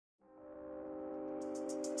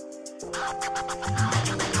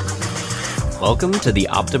Welcome to The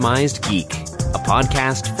Optimized Geek, a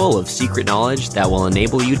podcast full of secret knowledge that will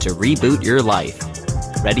enable you to reboot your life.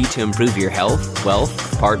 Ready to improve your health,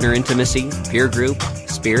 wealth, partner intimacy, peer group,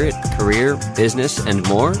 spirit, career, business, and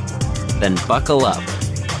more? Then buckle up.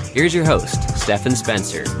 Here's your host, Stephan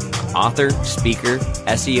Spencer, author, speaker,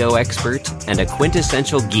 SEO expert, and a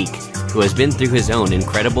quintessential geek who has been through his own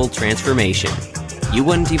incredible transformation. You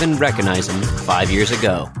wouldn't even recognize him 5 years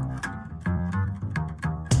ago.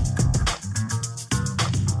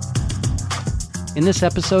 In this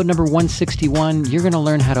episode, number 161, you're going to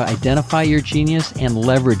learn how to identify your genius and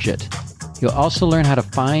leverage it. You'll also learn how to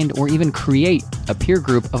find or even create a peer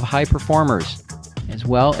group of high performers, as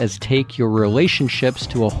well as take your relationships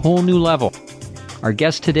to a whole new level. Our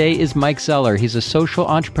guest today is Mike Zeller. He's a social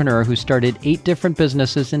entrepreneur who started 8 different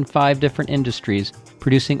businesses in 5 different industries,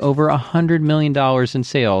 producing over $100 million in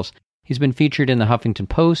sales. He's been featured in the Huffington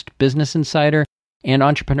Post, Business Insider, and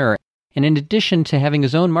Entrepreneur. And in addition to having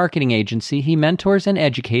his own marketing agency, he mentors and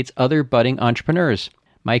educates other budding entrepreneurs.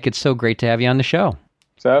 Mike, it's so great to have you on the show.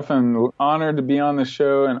 Stephan, honored to be on the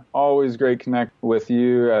show and always great connect with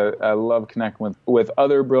you. I love connecting with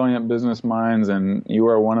other brilliant business minds, and you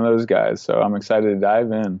are one of those guys, so I'm excited to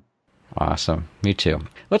dive in. Awesome. Me too.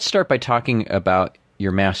 Let's start by talking about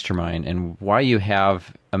your mastermind and why you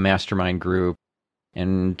have a mastermind group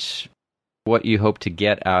and what you hope to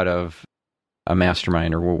get out of a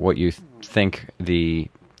mastermind, or what you think the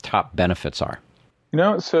top benefits are.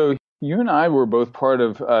 So you and I were both part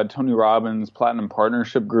of Tony Robbins' Platinum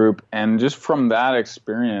Partnership Group, and just from that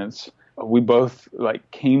experience, we both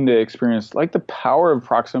came to experience the power of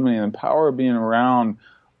proximity and the power of being around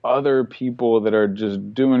other people that are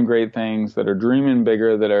just doing great things, that are dreaming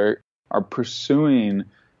bigger, that are pursuing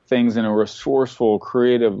things in a resourceful,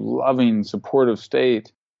 creative, loving, supportive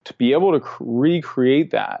state. To be able to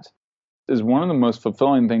recreate that is one of the most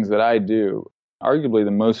fulfilling things that I do. Arguably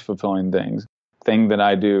the most fulfilling thing that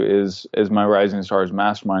I do is my Rising Stars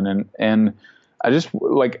Mastermind. And I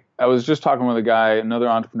was just talking with a guy, another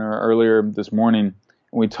entrepreneur earlier this morning, and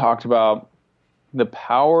we talked about the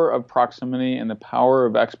power of proximity and the power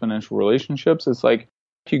of exponential relationships. It's like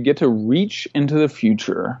you get to reach into the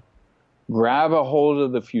future, grab a hold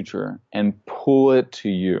of the future, and pull it to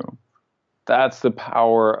you. That's the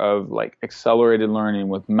power of accelerated learning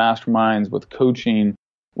with masterminds, with coaching,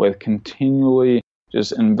 with continually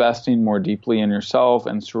just investing more deeply in yourself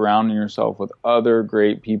and surrounding yourself with other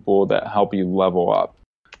great people that help you level up.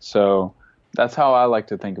 So that's how I like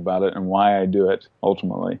to think about it and why I do it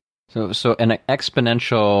ultimately. So an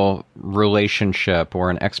exponential relationship or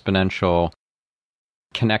an exponential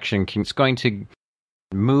connection is going to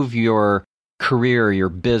move your career, your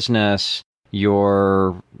business,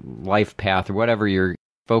 your life path, or whatever you're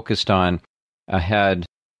focused on ahead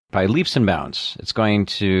by leaps and bounds. It's going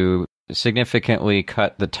to significantly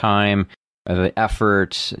cut the time, the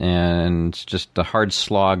effort, and just the hard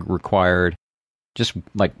slog required. Just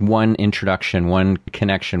like one introduction, one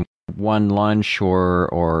connection, one lunch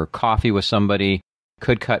or coffee with somebody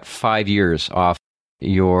could cut 5 years off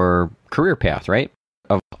your career path, right?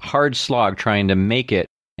 A hard slog trying to make it,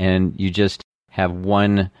 and you just have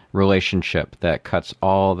one relationship that cuts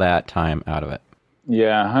all that time out of it.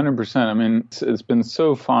 Yeah, 100%. I mean, it's been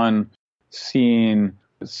so fun seeing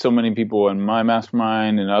so many people in my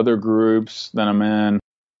mastermind and other groups that I'm in.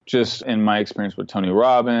 Just in my experience with Tony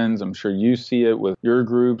Robbins, I'm sure you see it with your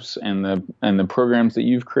groups and the programs that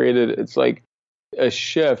you've created. It's like a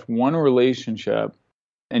shift, one relationship.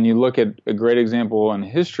 And you look at a great example in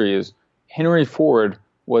history is Henry Ford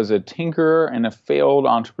was a tinkerer and a failed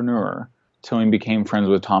entrepreneur till he became friends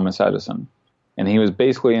with Thomas Edison. And he was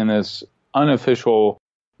basically in this unofficial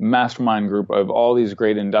mastermind group of all these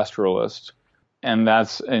great industrialists. And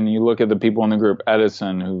you look at the people in the group,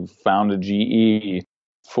 Edison, who founded GE,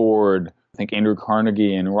 Ford, I think Andrew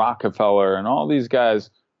Carnegie and Rockefeller, and all these guys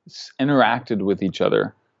interacted with each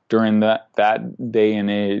other during that day and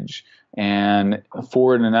age. And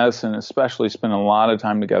Ford and Edison especially spent a lot of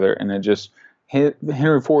time together, and it just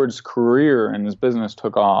Henry Ford's career and his business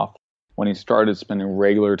took off when he started spending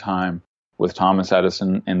regular time with Thomas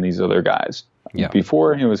Edison and these other guys. Yeah.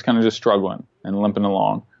 Before, he was kind of just struggling and limping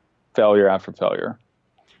along, failure after failure.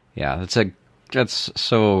 Yeah, that's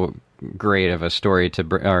so great of a story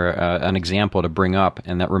or an example to bring up,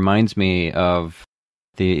 and that reminds me of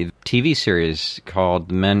the TV series called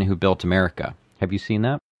The Men Who Built America. Have you seen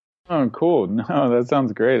that? Oh, cool. No, that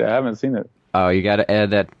sounds great. I haven't seen it. Oh, you got to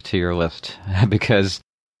add that to your list because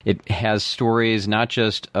it has stories not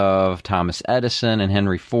just of Thomas Edison and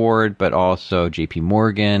Henry Ford, but also J.P.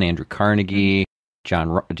 Morgan, Andrew Carnegie,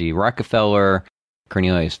 John D. Rockefeller,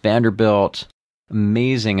 Cornelius Vanderbilt.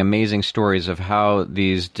 Amazing, amazing stories of how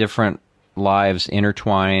these different lives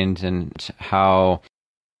intertwined and how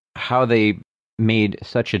they made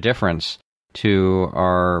such a difference to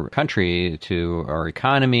our country, to our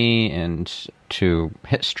economy, and to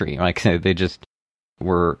history. Like, they just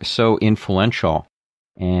were so influential,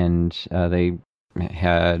 and they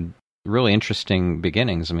had really interesting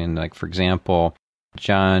beginnings. I mean, like, for example,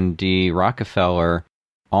 John D. Rockefeller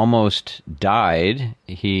almost died.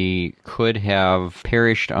 He could have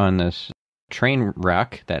perished on this train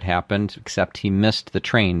wreck that happened, except he missed the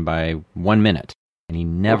train by 1 minute, and he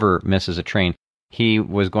never misses a train. He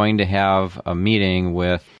was going to have a meeting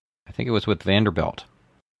with, I think it was with Vanderbilt.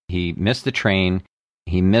 He missed the train.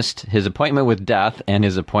 He missed his appointment with death and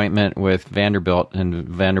his appointment with Vanderbilt, and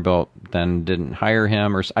Vanderbilt then didn't hire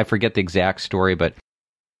him, or I forget the exact story, but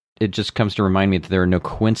it just comes to remind me that there are no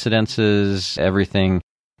coincidences. Everything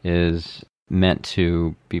is meant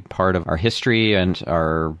to be part of our history and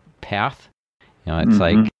our path. You know, it's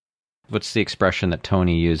like, what's the expression that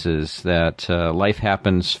Tony uses? That life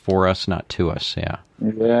happens for us, not to us. Yeah.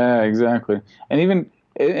 Yeah, exactly. And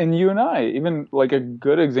you and I, even like a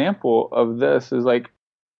good example of this is like,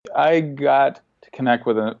 I got to connect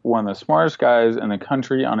with one of the smartest guys in the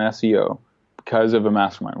country on SEO because of a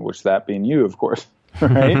mastermind, which that being you, of course,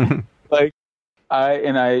 right? Like,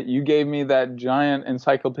 you gave me that giant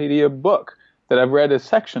encyclopedia book that I've read a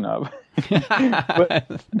section of.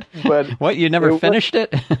 but what, you never finished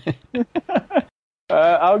it?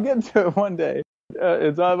 I'll get to it one day.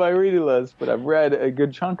 It's on my reading list, but I've read a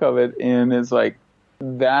good chunk of it, and it's like,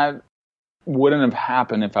 that wouldn't have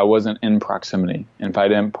happened if I wasn't in proximity, and if I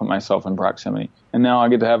didn't put myself in proximity. And now I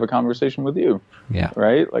get to have a conversation with you. Yeah.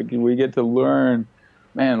 Right? Like, we get to learn,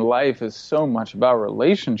 man, life is so much about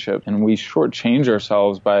relationship, and we shortchange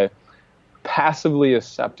ourselves by passively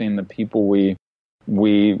accepting the people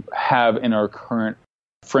we have in our current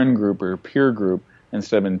friend group or peer group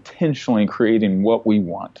instead of intentionally creating what we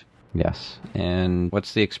want. Yes. And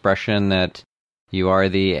what's the expression that you are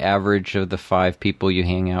the average of the 5 people you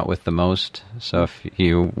hang out with the most? So if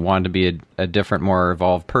you want to be a different, more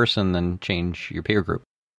evolved person, then change your peer group.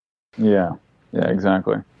 Yeah. Yeah,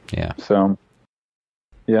 exactly. Yeah. So,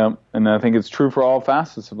 yeah. And I think it's true for all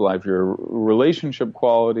facets of life. Your relationship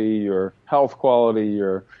quality, your health quality,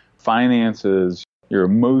 your finances, your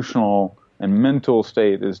emotional and mental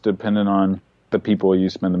state is dependent on the people you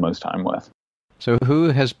spend the most time with. So who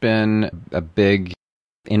has been a big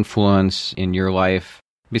influence in your life,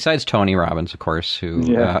 besides Tony Robbins, of course, who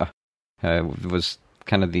was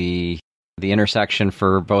kind of the intersection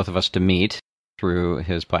for both of us to meet through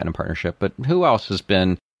his Platinum Partnership, but who else has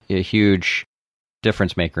been a huge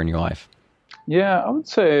difference maker in your life? Yeah, I would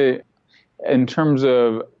say in terms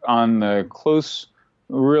of on the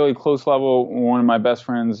really close level, one of my best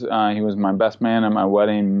friends, he was my best man at my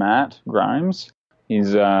wedding, Matt Grimes.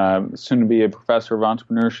 He's soon to be a professor of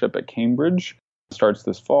entrepreneurship at Cambridge. Starts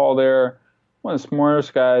this fall there. One of the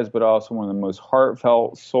smartest guys, but also one of the most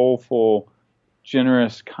heartfelt, soulful,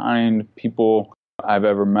 generous, kind people I've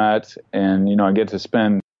ever met. And, I get to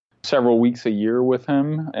spend several weeks a year with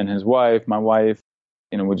him and his wife. My wife,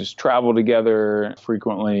 we just travel together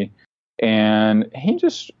frequently. And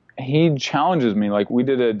he challenges me. Like, we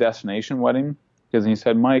did a destination wedding because he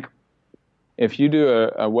said, Mike, if you do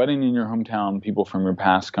a wedding in your hometown, people from your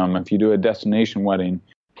past come. If you do a destination wedding,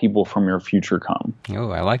 people from your future come.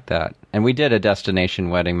 Oh, I like that. And we did a destination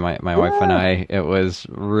wedding, my wife and I. It was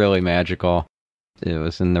really magical. It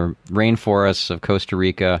was in the rainforests of Costa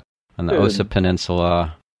Rica on the Osa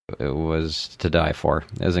Peninsula. It was to die for.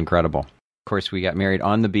 It was incredible. Of course, we got married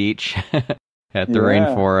on the beach at the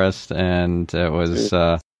rainforest, and it was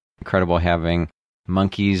incredible having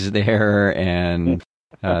monkeys there and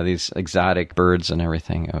these exotic birds and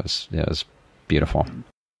everything. It was beautiful.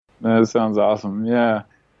 That sounds awesome. Yeah.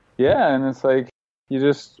 Yeah, and it's like,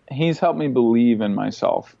 he's helped me believe in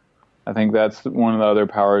myself. I think that's one of the other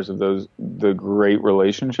powers of the great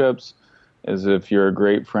relationships, is if you're a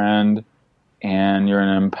great friend and you're in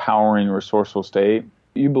an empowering, resourceful state,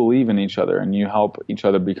 you believe in each other and you help each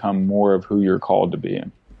other become more of who you're called to be.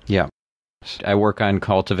 Yeah. I work on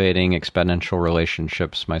cultivating exponential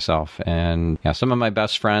relationships myself. And some of my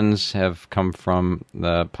best friends have come from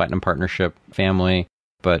the Platinum Partnership family,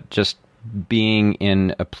 but just being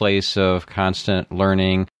in a place of constant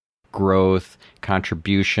learning, growth,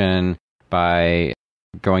 contribution by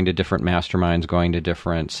going to different masterminds, going to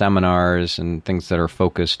different seminars and things that are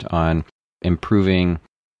focused on improving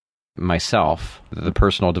myself. The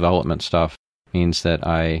personal development stuff means that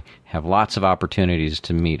I have lots of opportunities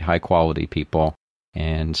to meet high quality people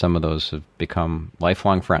And some of those have become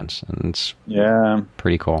lifelong friends, and it's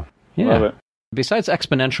pretty cool. Yeah. Love it. Besides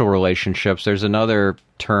exponential relationships, there's another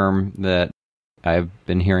term that I've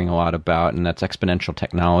been hearing a lot about, and that's exponential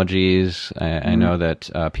technologies. I know that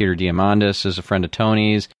Peter Diamandis is a friend of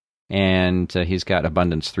Tony's, and he's got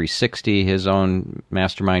Abundance 360, his own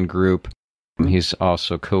mastermind group. He's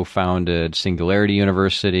also co-founded Singularity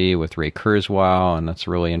University with Ray Kurzweil, and that's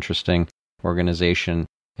a really interesting organization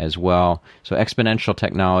as well. So exponential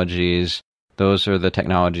technologies, those are the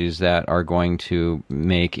technologies that are going to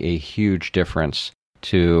make a huge difference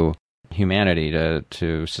to humanity,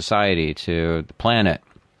 to society, to the planet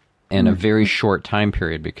in a very short time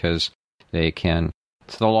period, because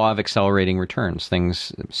it's the law of accelerating returns.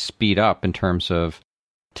 Things speed up in terms of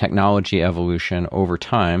technology evolution over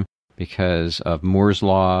time because of Moore's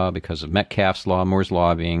law, because of Metcalfe's law, Moore's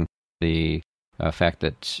law being the fact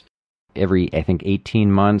that every, I think,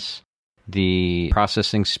 18 months, the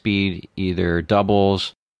processing speed either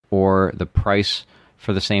doubles or the price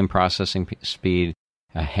for the same processing speed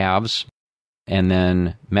halves. And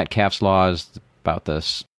then Metcalfe's law is about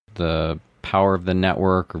this: the power of the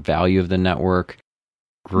network or value of the network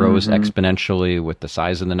grows exponentially with the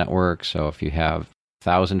size of the network. So if you have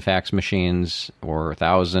 1,000 fax machines or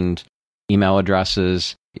 1,000 email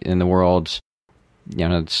addresses in the world,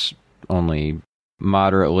 it's only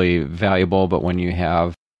moderately valuable. But when you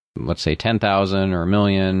have, let's say, 10,000 or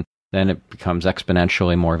 1,000,000, then it becomes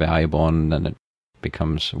exponentially more valuable, and then it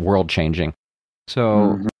becomes world-changing.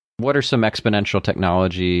 So what are some exponential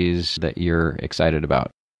technologies that you're excited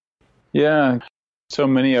about? Yeah, so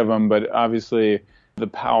many of them, but obviously the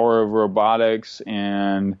power of robotics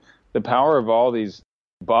and the power of all these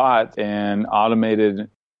bots and automated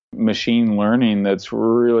machine learning, it's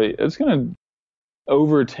going to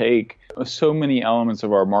overtake so many elements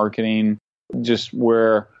of our marketing, just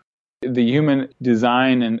where the human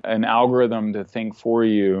design an algorithm to think for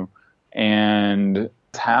you. And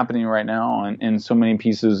it's happening right now in so many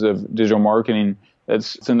pieces of digital marketing.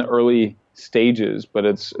 It's in the early stages, but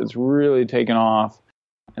it's really taken off,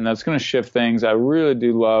 and that's going to shift things. I really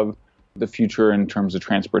do love the future in terms of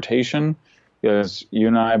transportation, because you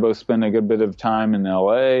and I both spend a good bit of time in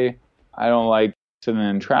LA. I don't like sitting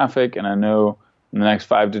in traffic, and I know in the next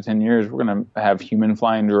 5 to 10 years, we're going to have human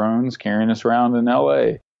flying drones carrying us around in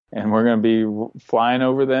LA, and we're going to be flying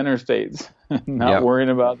over the interstates, not worrying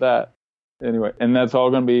about that. Anyway, and that's all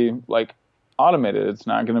going to be like automated. It's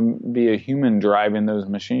not going to be a human driving those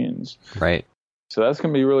machines. Right. So that's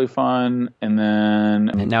going to be really fun. And then...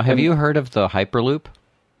 Now, have you heard of the Hyperloop?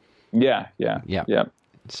 Yeah.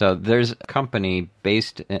 So there's a company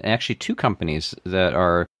actually two companies that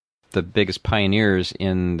are the biggest pioneers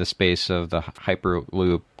in the space of the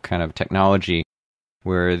Hyperloop kind of technology,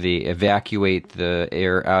 where they evacuate the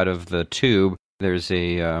air out of the tube. There's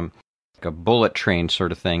a bullet train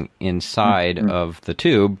sort of thing inside of the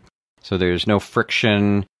tube, so there's no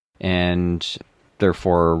friction and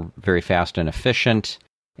therefore very fast and efficient.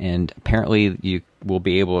 And apparently you will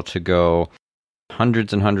be able to go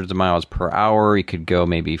hundreds and hundreds of miles per hour. You could go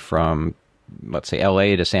maybe from, let's say,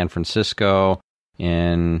 LA to San Francisco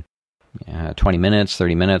in 20 minutes,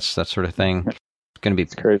 30 minutes, that sort of thing. It's going to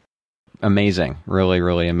be amazing, really,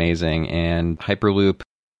 really amazing. And Hyperloop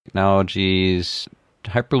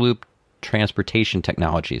Transportation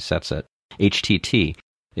Technologies, that's it, HTT,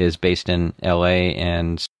 is based in LA,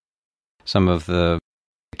 and some of the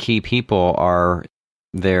key people are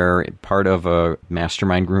there, part of a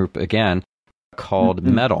mastermind group, again, called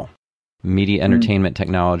METAL, Media Entertainment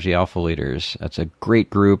Technology Alpha Leaders. That's a great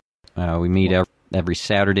group. We meet every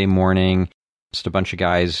Saturday morning, just a bunch of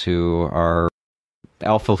guys who are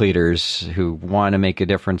alpha leaders who want to make a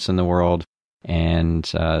difference in the world, and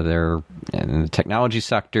they're in the technology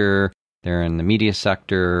sector, they're in the media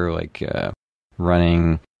sector, like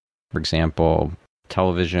running, for example,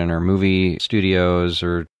 television or movie studios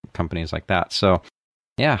or companies like that. So,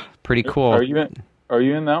 yeah, pretty cool. Are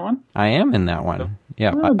you in that one? I am in that one.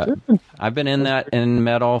 Yeah, I've been in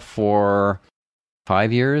METAL for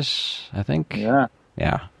 5 years, I think. Yeah.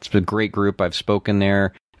 It's been a great group. I've spoken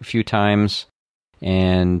there a few times,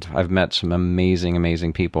 and I've met some amazing,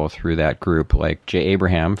 amazing people through that group, like Jay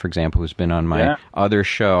Abraham, for example, who's been on my other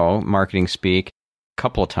show, Marketing Speak, a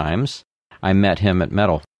couple of times. I met him at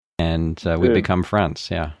METAL, and we've become friends.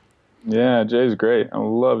 Yeah, Jay's great. I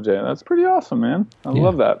love Jay. That's pretty awesome, man. I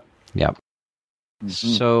love that. Yeah.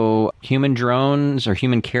 So human drones or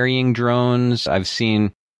human carrying drones, I've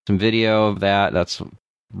seen some video of that. That's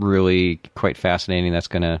really quite fascinating. That's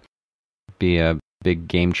going to be a big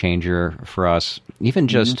game changer for us. Even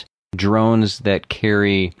just drones that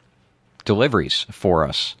carry deliveries for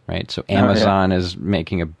us, right? So Amazon is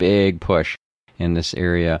making a big push in this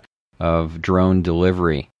area of drone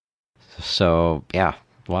delivery. So yeah,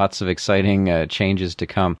 lots of exciting changes to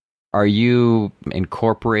come. Are you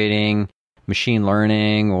incorporating machine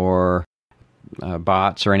learning or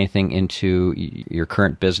bots or anything into your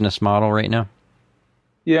current business model right now?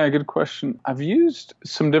 Yeah, good question. I've used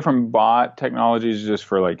some different bot technologies just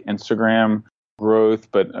for like Instagram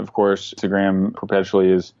growth, but of course Instagram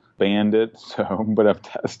perpetually is banned it. So, but I've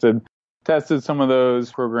tested some of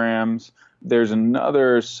those programs. There's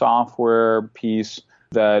another software piece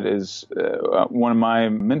that is one of my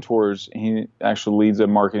mentors. He actually leads a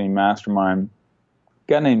marketing mastermind.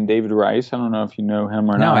 A guy named David Rice. I don't know if you know him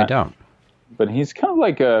or not. No, I don't. But he's kind of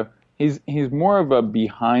like he's more of a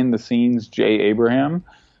behind the scenes Jay Abraham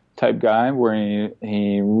type guy, where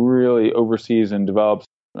he really oversees and develops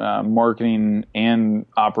marketing and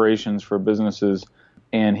operations for businesses.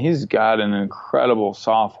 And he's got an incredible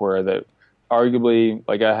software that arguably,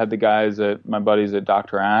 like I had the guys at my buddies at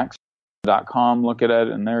drax.com look at it,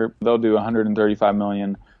 and they'll do 135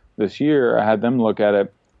 million this year. I had them look at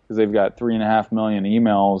it because they've got 3.5 million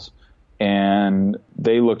emails, and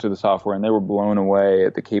they looked at the software and they were blown away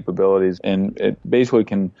at the capabilities. And it basically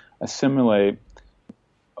can assimilate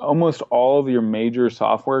almost all of your major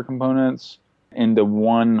software components into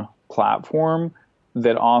one platform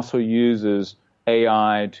that also uses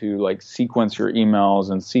AI to like sequence your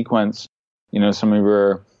emails and sequence, some of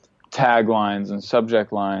your taglines and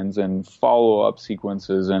subject lines and follow-up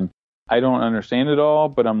sequences. And I don't understand it all,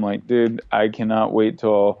 but I'm like, dude, I cannot wait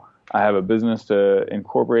till I have a business to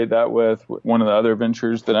incorporate that with. One of the other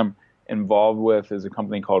ventures that I'm involved with is a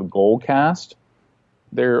company called Goalcast.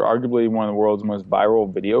 They're arguably one of the world's most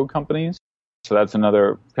viral video companies. So that's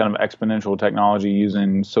another kind of exponential technology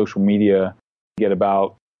using social media to get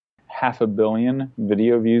about 500 million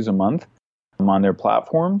video views a month on their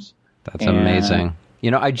platforms. That's amazing.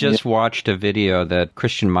 I just watched a video that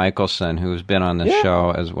Christian Michelson, who's been on the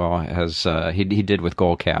show as well, has he did with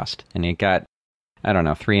Goalcast, and he got, I don't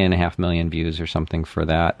know, 3.5 million views or something for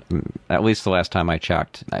that, at least the last time I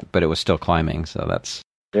checked, but it was still climbing, so that's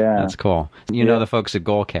cool. You know the folks at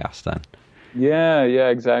Goalcast then? Yeah,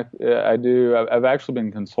 exactly. I do. I've actually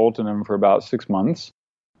been consulting them for about 6 months.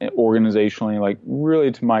 Organizationally, like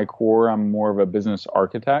really to my core, I'm more of a business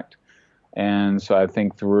architect. And so I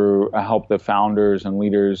think I help the founders and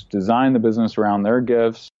leaders design the business around their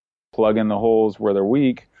gifts, plug in the holes where they're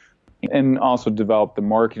weak, and also develop the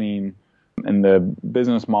marketing and the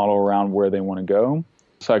business model around where they want to go.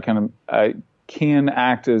 So I can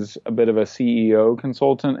act as a bit of a CEO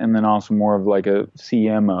consultant and then also more of like a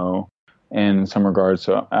CMO in some regards.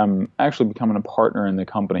 So I'm actually becoming a partner in the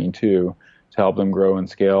company too, to help them grow and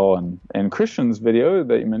scale. And Christian's video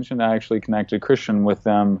that you mentioned, I actually connected Christian with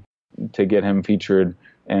them to get him featured.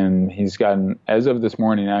 And he's gotten, as of this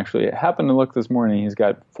morning, actually, it happened to look this morning, he's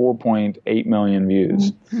got 4.8 million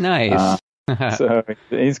views. Nice. So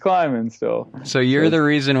he's climbing still. So you're the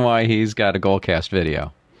reason why he's got a Goalcast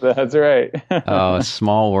video. That's right. Oh, a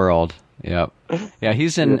small world. Yep. Yeah,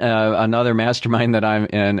 he's in another mastermind that I'm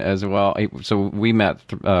in as well. So we met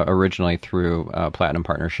originally through Platinum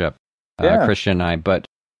Partnership, Christian and I, but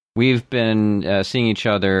we've been seeing each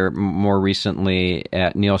other more recently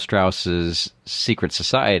at Neil Strauss's secret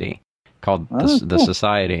society called the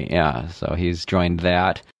Society. Yeah, so he's joined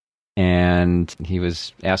that, and he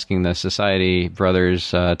was asking the Society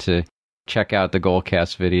brothers to check out the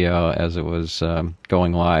Goalcast video as it was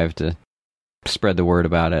going live to spread the word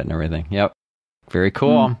about it and everything. Yep. Very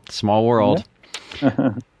cool. Small world.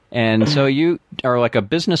 Yeah. And so you are like a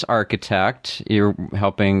business architect. You're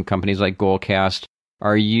helping companies like Goalcast.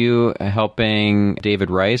 Are you helping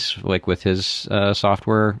David Rice, like with his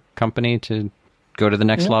software company, to go to the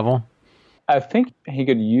next level? I think he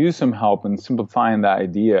could use some help in simplifying the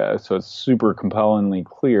idea so it's super compellingly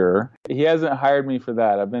clear. He hasn't hired me for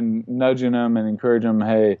that. I've been nudging him and encouraging him,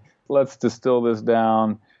 hey, let's distill this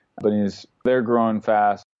down. But they're growing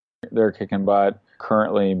fast. They're kicking butt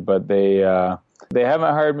currently, but they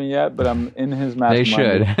haven't hired me yet, but I'm in his mastermind. They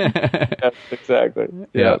should. Yes, exactly.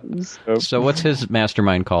 Yeah. So what's his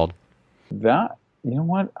mastermind called? That, you know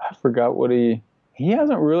what? I forgot what he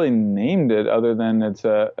hasn't really named it other than it's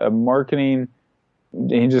a marketing,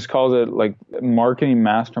 he just calls it like marketing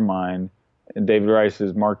mastermind. David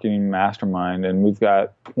Rice's marketing mastermind. And we've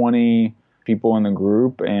got 20 people in the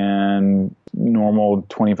group and normal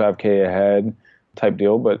 25K ahead type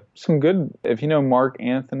deal, but some good, if you know Mark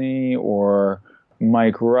Anthony or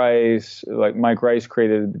Mike Rice, like Mike Rice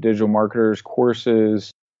created digital marketers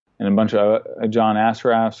courses and a bunch of John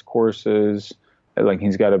Assaraf's courses. Like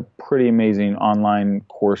he's got a pretty amazing online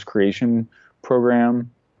course creation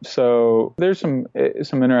program. So there's some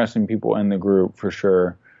interesting people in the group for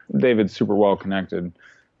sure. David's super well connected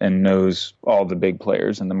and knows all the big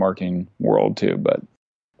players in the marketing world too. But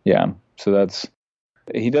yeah, so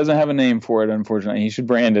he doesn't have a name for it, unfortunately. He should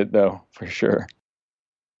brand it though, for sure.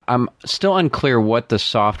 I'm still unclear what the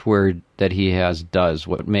software that he has does.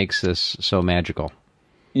 What makes this so magical?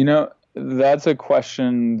 That's a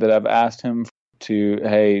question that I've asked him to,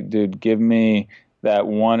 hey, dude, give me that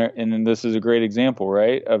one. And then this is a great example,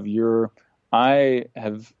 right? I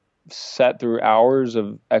have sat through hours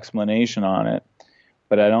of explanation on it,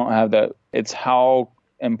 but I don't have that. It's how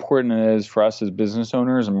important it is for us as business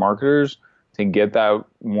owners and marketers to get that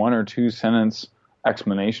 1 or 2 sentence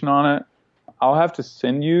explanation on it. I'll have to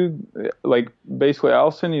send you,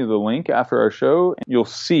 I'll send you the link after our show, and you'll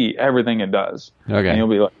see everything it does. Okay. And you'll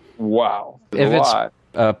be like, wow. If it's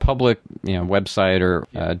a public website or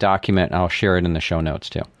a document, I'll share it in the show notes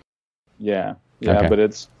too. Yeah. Okay.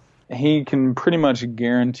 But he can pretty much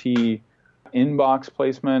guarantee inbox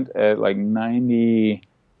placement at like 90,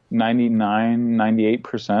 99,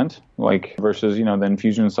 98%, like versus, the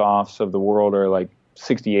Infusionsofts of the world are like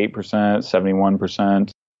 68%,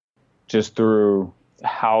 71%. Just through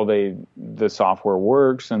how the software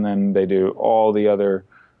works, and then they do all the other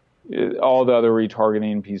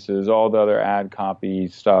retargeting pieces, all the other ad copy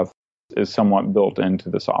stuff is somewhat built into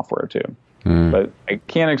the software too. But I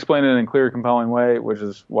can't explain it in a clear, compelling way, which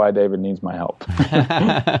is why David needs my help.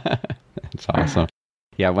 That's awesome.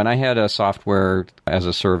 Yeah, when I had a software as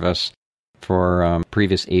a service for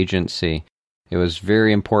previous agency, it was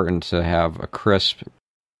very important to have a crisp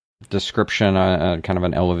description, kind of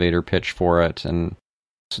an elevator pitch for it. And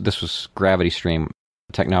so this was Gravity Stream,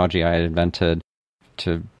 technology I had invented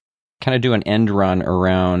to kind of do an end run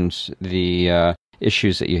around the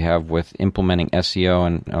issues that you have with implementing SEO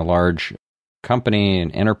in a large company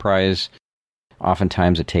and enterprise.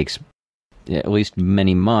 Oftentimes it takes at least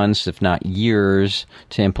many months, if not years,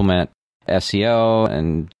 to implement SEO,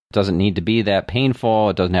 and it doesn't need to be that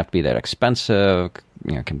painful. It doesn't have to be that expensive.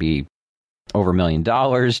 It can be over $1 million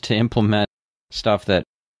to implement stuff that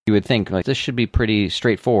you would think like this should be pretty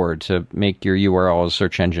straightforward to make your URLs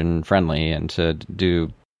search engine friendly and to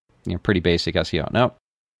do pretty basic SEO. No,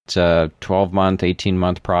 it's a 12-month,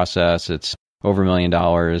 18-month process. It's over $1 million,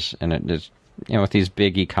 and it is with these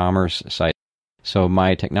big e-commerce sites. So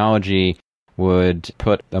my technology would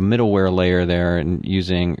put a middleware layer there, and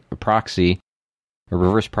using a proxy, a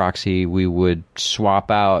reverse proxy, we would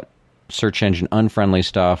swap out search engine unfriendly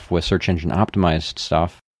stuff with search engine optimized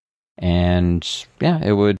stuff. And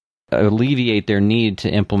it would alleviate their need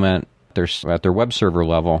to implement at their web server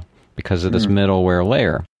level because of this middleware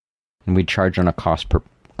layer. And we'd charge on a cost per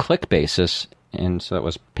click basis. And so it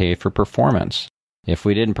was pay for performance. If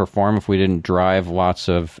we didn't perform, if we didn't drive lots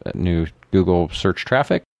of new Google search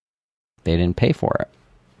traffic, they didn't pay for it.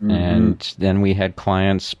 And then we had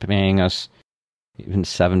clients paying us even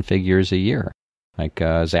 7 figures a year. Like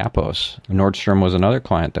Zappos. Nordstrom was another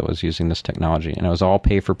client that was using this technology, and it was all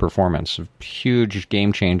pay for performance. A huge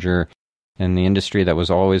game changer in the industry that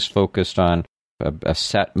was always focused on a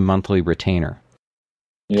set monthly retainer.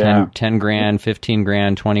 Yeah. 10 grand, 15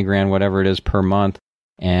 grand, 20 grand, whatever it is per month.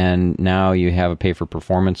 And now you have a pay for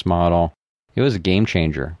performance model. It was a game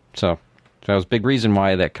changer. So that was a big reason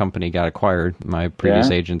why that company got acquired, my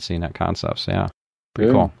previous agency, Net Concepts. Yeah.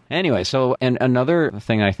 Pretty cool. Anyway, so, and another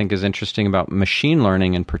thing I think is interesting about machine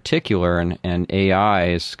learning in particular, and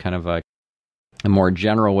AI is kind of a more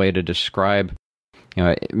general way to describe,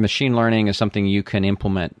 machine learning is something you can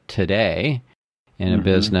implement today in a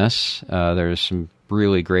business. There's some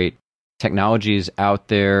really great technologies out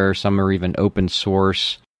there. Some are even open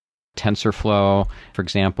source. TensorFlow, for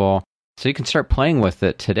example. So you can start playing with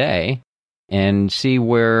it today and see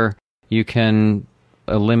where you can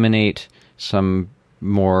eliminate some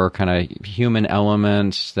more kind of human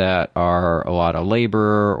elements that are a lot of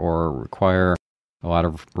labor or require a lot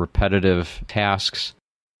of repetitive tasks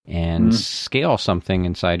and scale something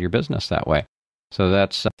inside your business that way. So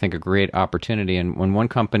that's, I think, a great opportunity. And when one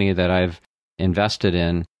company that I've invested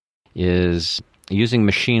in is using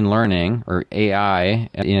machine learning or AI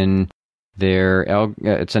in their,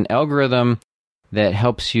 it's an algorithm that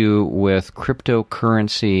helps you with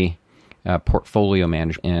cryptocurrency portfolio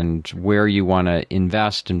management and where you want to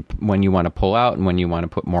invest and when you want to pull out and when you want to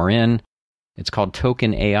put more in. It's called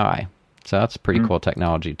Token AI. So that's pretty cool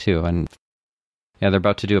technology too. And they're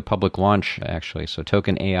about to do a public launch actually. So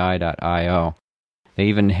tokenai.io. They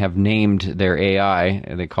even have named their AI.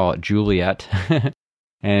 They call it Juliet.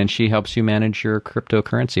 And she helps you manage your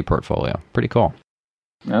cryptocurrency portfolio. Pretty cool.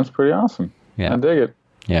 That's pretty awesome. Yeah. I dig it.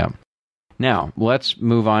 Yeah. Now, let's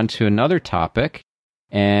move on to another topic.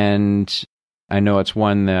 And I know it's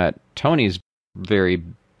one that Tony's very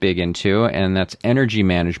big into, and that's energy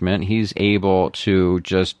management. He's able to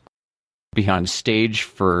just be on stage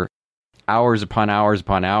for hours upon hours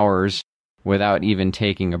upon hours without even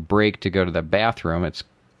taking a break to go to the bathroom. It's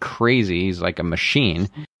crazy. He's like a machine.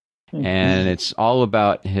 And it's all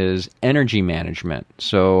about his energy management.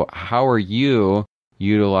 So how are you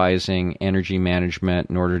utilizing energy management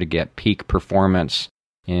in order to get peak performance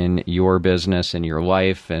in your business and your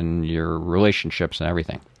life and your relationships and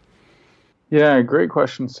everything? Yeah, great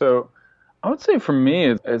question. So I would say for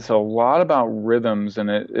me, it's a lot about rhythms, and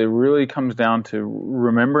it really comes down to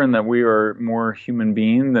remembering that we are more human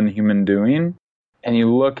being than human doing. And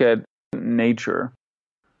you look at nature.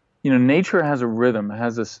 You know, nature has a rhythm. It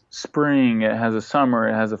has a spring, it has a summer,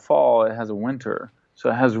 it has a fall, it has a winter.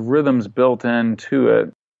 So it has rhythms built into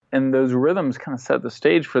it. And those rhythms kind of set the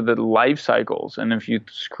stage for the life cycles. And if you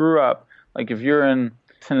screw up, like if you're in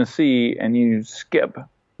Tennessee and you skip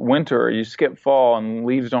winter, or you skip fall and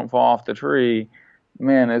leaves don't fall off the tree,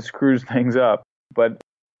 man, it screws things up. And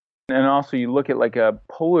also you look at like a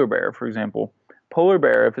polar bear, for example. Polar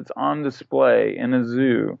bear, if it's on display in a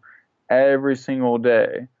zoo every single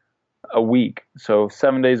day, a week, so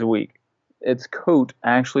 7 days a week, its coat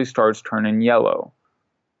actually starts turning yellow.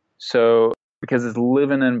 So, because it's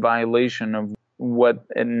living in violation of what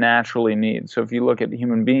it naturally needs. So if you look at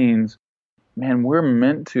human beings, man, we're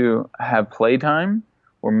meant to have playtime,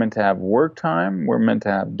 we're meant to have work time, we're meant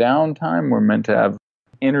to have downtime, we're meant to have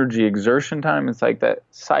energy exertion time. It's like that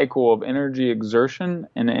cycle of energy exertion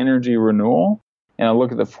and energy renewal. And I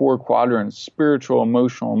look at the 4 quadrants: spiritual,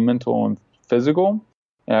 emotional, mental, and physical.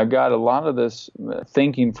 And I got a lot of this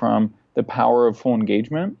thinking from The Power of Full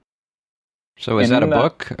Engagement. So is that a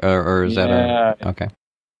book or is that a... Okay.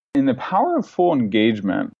 In The Power of Full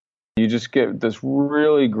Engagement, you just get this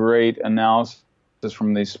really great analysis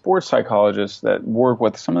from these sports psychologists that work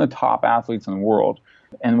with some of the top athletes in the world.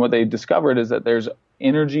 And what they discovered is that there's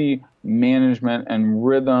energy management and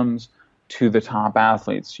rhythms to the top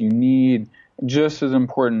athletes. You need, just as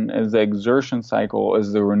important as the exertion cycle,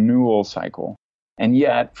 as the renewal cycle. And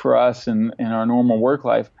yet, for us in our normal work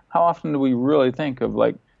life, how often do we really think of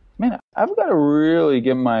like, man, I've got to really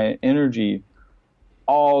get my energy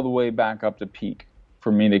all the way back up to peak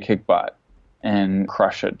for me to kick butt and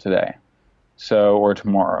crush it today, or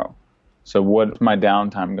tomorrow. So what's my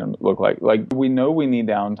downtime going to look like? Like, we know we need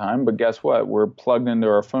downtime, but guess what? We're plugged into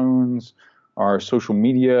our phones, our social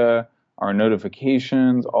media, our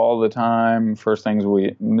notifications all the time. First things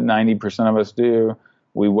 90% of us do.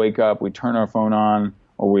 We wake up, we turn our phone on,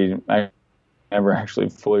 or we never actually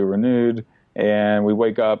fully renewed, and we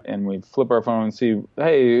wake up and we flip our phone and see,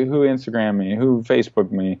 hey, who Instagrammed me? Who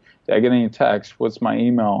Facebooked me? Did I get any text? What's my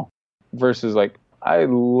email? Versus like, I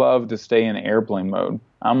love to stay in airplane mode.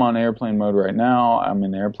 I'm on airplane mode right now. I'm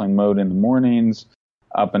in airplane mode in the mornings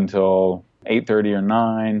up until 8:30 or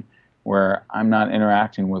 9, where I'm not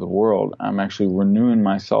interacting with the world. I'm actually renewing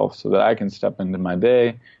myself so that I can step into my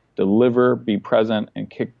day, deliver, be present, and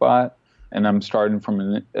kick butt. And I'm starting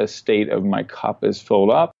from a state of my cup is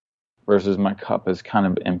filled up versus my cup is kind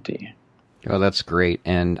of empty. Oh, that's great.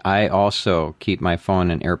 And I also keep my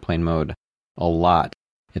phone in airplane mode a lot.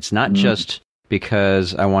 It's not just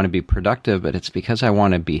because I want to be productive, but it's because I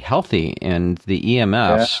want to be healthy. And the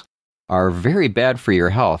EMFs are very bad for your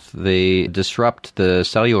health. They disrupt the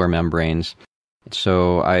cellular membranes.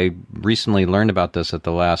 So I recently learned about this at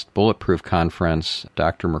the last Bulletproof conference.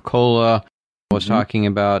 Dr. Mercola was talking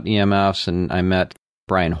about EMFs, and I met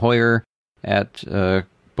Brian Hoyer at a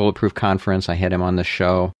Bulletproof conference. I had him on the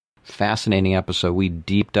show. Fascinating episode. We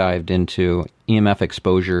deep dived into EMF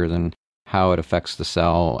exposure and how it affects the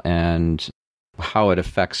cell and how it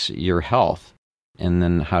affects your health, and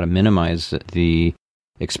then how to minimize the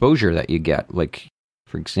exposure that you get. Like,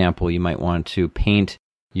 for example, you might want to paint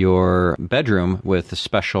your bedroom with a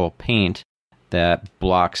special paint that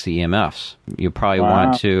blocks the EMFs. You probably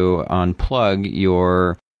want to unplug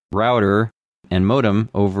your router and modem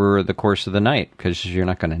over the course of the night because you're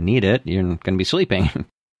not going to need it. You're going to be sleeping.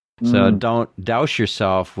 So don't douse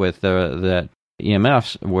yourself with the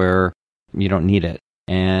EMFs where you don't need it.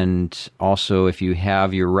 And also, if you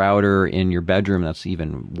have your router in your bedroom, that's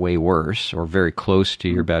even way worse, or very close to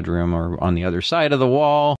your bedroom, or on the other side of the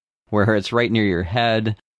wall where it's right near your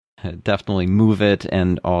head. Definitely move it,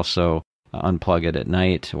 and also unplug it at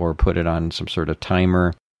night or put it on some sort of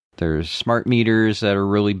timer. There's smart meters that are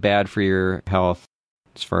really bad for your health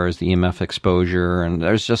as far as the EMF exposure, and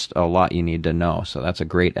there's just a lot you need to know. So that's a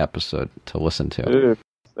great episode to listen to.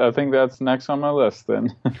 I think that's next on my list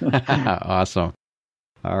then. Awesome.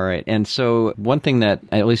 All right. And so one thing that,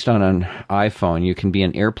 at least on an iPhone, you can be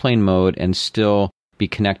in airplane mode and still be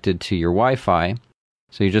connected to your Wi-Fi.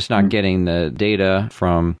 So you're just not getting the data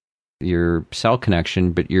from your cell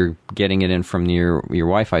connection, but you're getting it in from your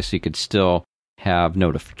Wi-Fi. So you could still have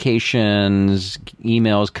notifications,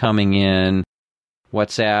 emails coming in,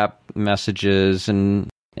 WhatsApp messages, and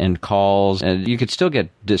calls. And you could still get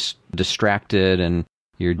distracted and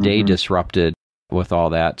your day disrupted with all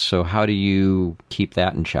that. So how do you keep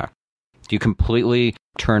that in check? Do you completely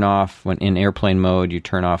turn off, when in airplane mode, you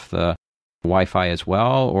turn off the Wi-Fi as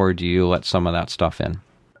well, or do you let some of that stuff in?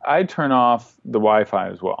 I turn off the Wi-Fi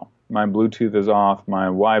as well. My Bluetooth is off, my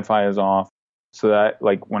Wi-Fi is off, so that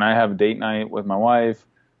like when I have date night with my wife,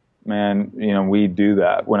 man, we do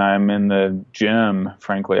that. When I'm in the gym,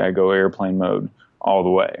 frankly, I go airplane mode all the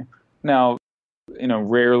way. Now,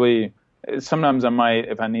 rarely, sometimes I might,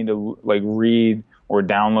 if I need to like read or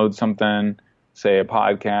download something, say a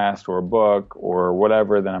podcast or a book or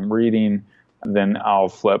whatever that I'm reading, then I'll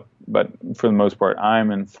flip. But for the most part,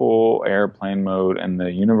 I'm in full airplane mode and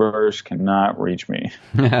the universe cannot reach me.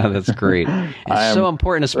 Yeah, that's great. It's so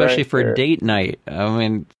important, especially for date night. I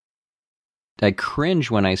mean, I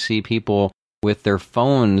cringe when I see people with their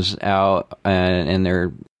phones out and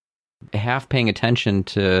they're half paying attention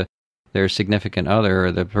to their significant other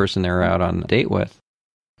or the person they're out on a date with,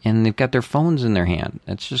 and they've got their phones in their hand.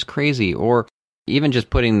 It's just crazy. Or even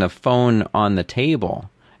just putting the phone on the table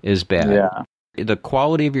is bad. Yeah. The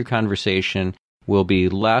quality of your conversation will be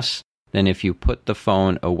less than if you put the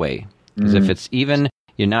phone away. Because if it's even,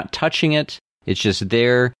 you're not touching it, it's just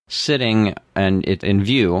there sitting and it in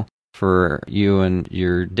view for you and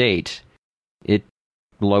your date, it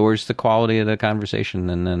lowers the quality of the conversation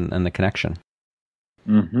and the connection.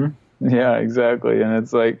 Yeah, exactly. And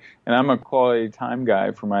it's like, and I'm a quality time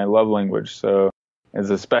guy for my love language, so it's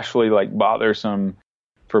especially like bothersome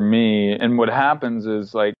for me. And what happens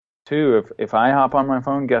is like, too, if I hop on my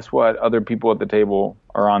phone, guess what? Other people at the table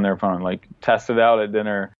are on their phone. Like, test it out at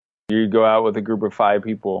dinner. You go out with a group of 5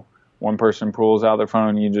 people. One person pulls out their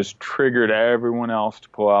phone. You just triggered everyone else to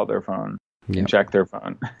pull out their phone and check their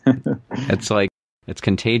phone. It's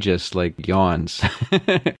contagious, like yawns.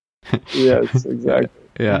 Yes, exactly.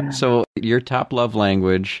 Yeah. So your top love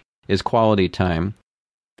language is quality time.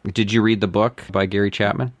 Did you read the book by Gary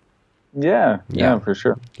Chapman? Yeah, for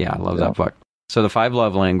sure. Yeah, I love that book. So the 5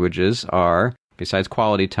 love languages are, besides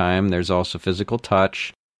quality time, there's also physical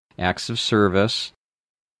touch, acts of service,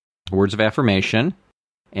 words of affirmation,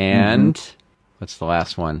 and what's the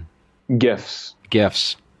last one? Gifts.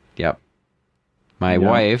 Yep. My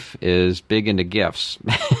wife is big into gifts.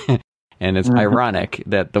 And it's ironic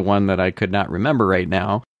that the one that I could not remember right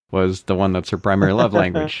now was the one that's her primary love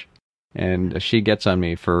language. And she gets on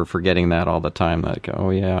me for forgetting that all the time. Like,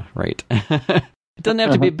 oh yeah, right. It doesn't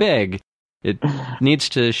have to be big. It needs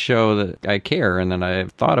to show that I care and that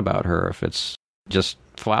I've thought about her. If it's just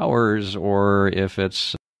flowers or if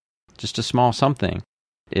it's just a small something,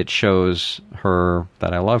 it shows her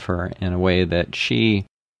that I love her in a way that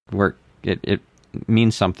it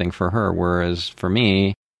means something for her. Whereas for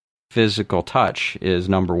me, physical touch is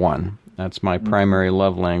number one. That's my primary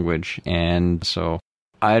love language. And so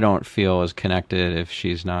I don't feel as connected if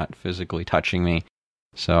she's not physically touching me.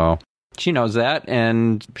 So she knows that,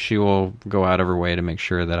 and she will go out of her way to make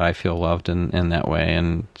sure that I feel loved in that way.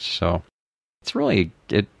 And so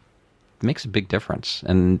it makes a big difference.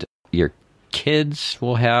 And your kids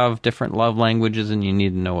will have different love languages, and you need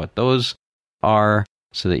to know what those are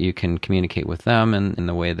so that you can communicate with them in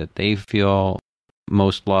the way that they feel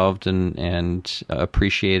most loved and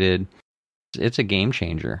appreciated. It's a game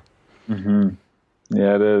changer.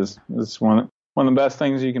 Yeah, it is. It's one of the best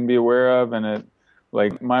things you can be aware of, and it,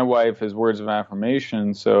 like, my wife is words of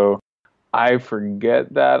affirmation, so I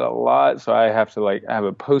forget that a lot. So I have to I have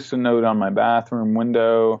a post-it note on my bathroom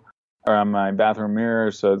window or on my bathroom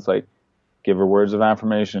mirror. So it's like, give her words of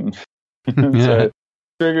affirmation. So it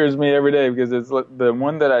triggers me every day because it's the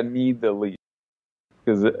one that I need the least.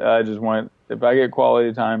 Because I just want, if I get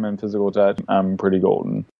quality time and physical touch, I'm pretty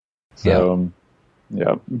golden. So,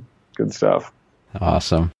 good stuff.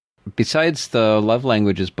 Awesome. Besides the Love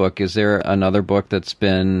Languages book, is there another book that's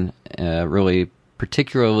been really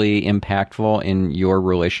particularly impactful in your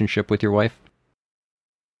relationship with your wife?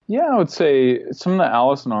 Yeah, I would say some of the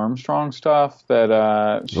Alison Armstrong stuff that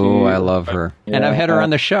I love her. Yeah, and I've had her on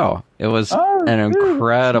the show. It was an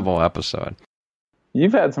incredible episode.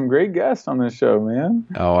 You've had some great guests on this show, man.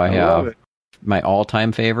 Oh, I have. My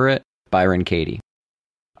all-time favorite, Byron Katie.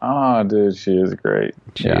 Oh, dude, she is great.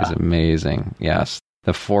 She is amazing. Yes.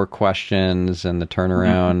 the 4 questions and the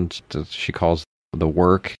turnaround, she calls the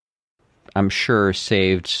work, I'm sure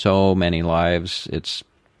saved so many lives. It's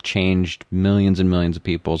changed millions and millions of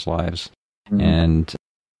people's lives and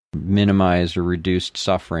minimized or reduced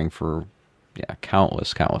suffering for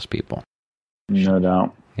countless people. No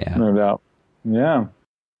doubt. Yeah. No doubt. Yeah.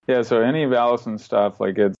 Yeah, so any of Allison's stuff,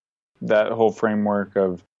 like it's that whole framework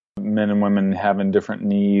of men and women having different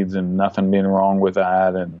needs and nothing being wrong with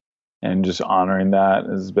that and just honoring that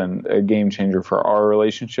has been a game changer for our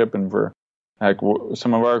relationship and for like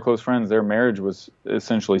some of our close friends. Their marriage was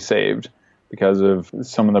essentially saved because of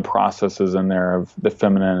some of the processes in there of the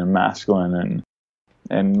feminine and masculine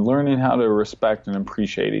and learning how to respect and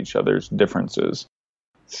appreciate each other's differences.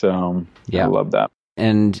 So I love that.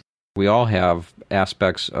 And we all have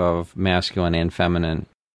aspects of masculine and feminine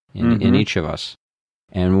in each of us.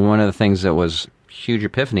 And one of the things that was a huge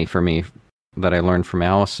epiphany for me that I learned from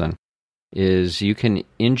Allison is you can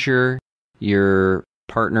injure your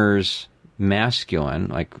partner's masculine.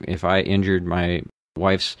 Like if I injured my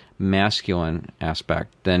wife's masculine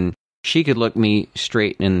aspect, then she could look me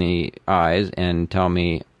straight in the eyes and tell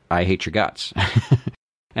me, I hate your guts.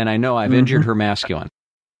 And I know I've injured her masculine.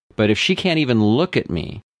 But if she can't even look at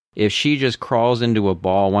me, if she just crawls into a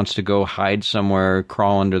ball, wants to go hide somewhere,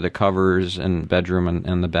 crawl under the covers in the bedroom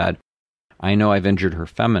and the bed, I know I've injured her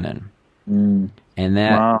feminine. And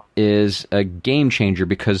that is a game changer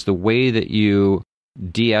because the way that you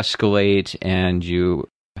de-escalate and you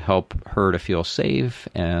help her to feel safe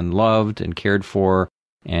and loved and cared for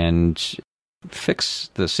and fix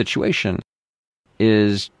the situation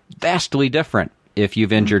is vastly different if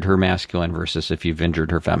you've injured her masculine versus if you've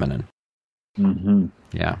injured her feminine.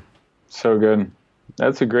 Yeah. So good.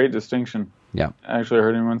 That's a great distinction. Yeah. I actually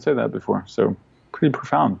heard anyone say that before. So pretty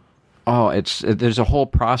profound. Oh, there's a whole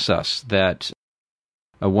process that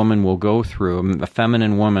a woman will go through, a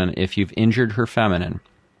feminine woman, if you've injured her feminine,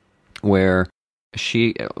 where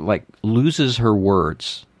she loses her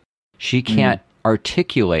words. She can't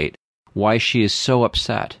articulate why she is so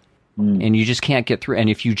upset. And you just can't get through. And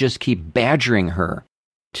if you just keep badgering her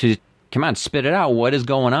to, come on, spit it out. What is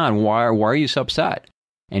going on? Why are you so upset?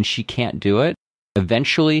 And she can't do it.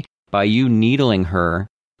 Eventually, by you needling her,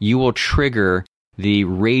 you will trigger the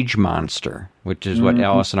rage monster, which is what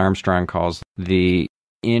Allison Armstrong calls the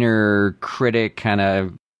inner critic, kind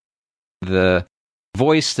of the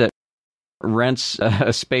voice that rents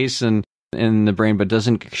a space in the brain but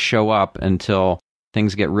doesn't show up until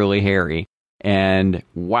things get really hairy. And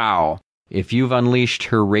wow, if you've unleashed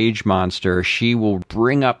her rage monster, she will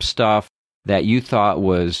bring up stuff that you thought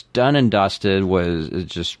was done and dusted, was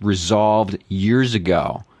just resolved years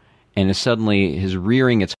ago, and it suddenly is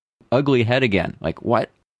rearing its ugly head again. Like,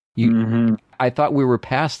 what? I thought we were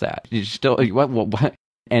past that. You still what?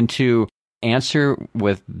 And to answer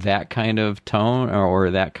with that kind of tone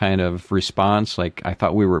or that kind of response, like I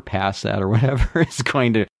thought we were past that or whatever, is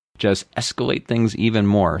going to just escalate things even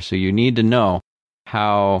more. So you need to know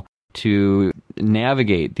how to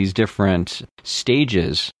navigate these different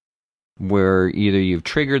stages where either you've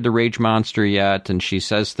triggered the rage monster yet and she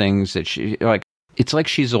says things that it's like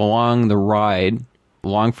she's along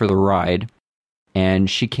for the ride, and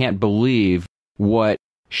she can't believe what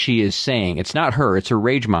she is saying. It's not her, it's her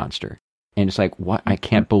rage monster. And it's like, what? I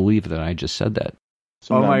can't believe that I just said that.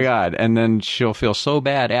 Sometimes. Oh my God. And then she'll feel so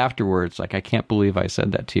bad afterwards, like, I can't believe I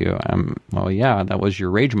said that to you. Well, yeah, that was your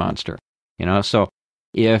rage monster. So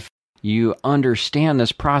if you understand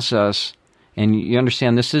this process and you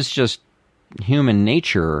understand this is just human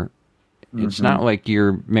nature, it's not like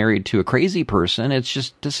you're married to a crazy person. It's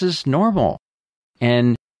just, this is normal.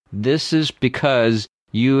 And this is because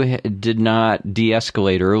you did not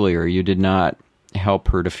de-escalate earlier. You did not help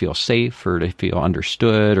her to feel safe or to feel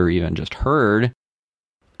understood or even just heard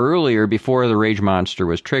earlier before the rage monster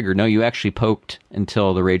was triggered. No, you actually poked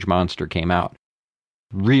until the rage monster came out.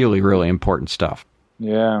 Really, really important stuff.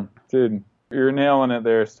 Yeah, dude, you're nailing it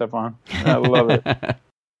there, Stephan. I love it.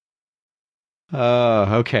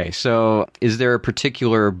 Okay, so is there a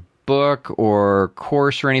particular book or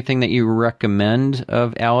course or anything that you recommend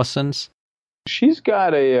of Allison's? She's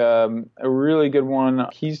got a really good one,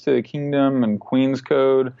 Keys to the Kingdom and Queen's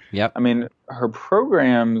Code. Yep. I mean, her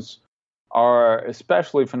programs are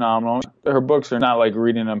especially phenomenal. Her books are not like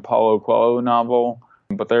reading a Paulo Coelho novel,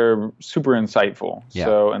 but they're super insightful. Yeah.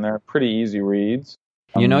 So, and they're pretty easy reads.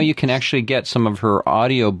 You can actually get some of her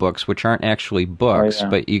audio books, which aren't actually books,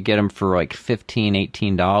 but you get them for like $15,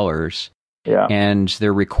 $18. Yeah. And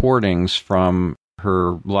they're recordings from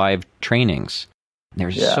her live trainings.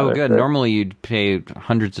 They're so good. Normally you'd pay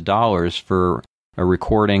hundreds of dollars for a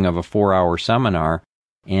recording of a 4-hour seminar,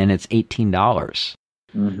 and it's $18.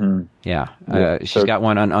 Mm-hmm. Yeah. So She's got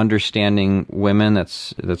one on understanding women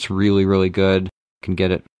that's really, really good. You can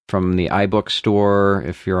get it from the iBook store.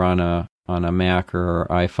 If you're on a Mac or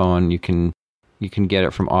iPhone, you can get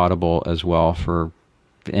it from Audible as well for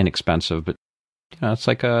inexpensive, but it's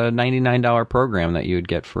like a $99 program that you would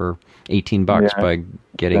get for $18 by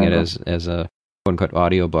getting it as a quote-unquote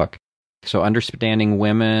audiobook. So Understanding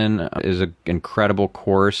Women is an incredible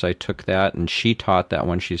course. I took that, and she taught that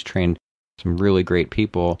one. She's trained some really great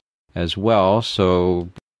people as well. So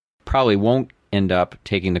probably won't end up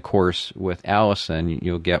taking the course with Allison.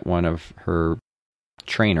 You'll get one of her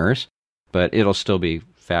trainers, but it'll still be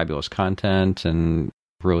fabulous content and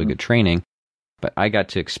really good training. But I got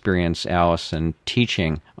to experience Allison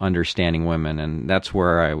teaching Understanding Women, and that's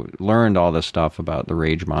where I learned all this stuff about the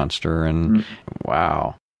rage monster, and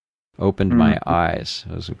wow, opened my eyes.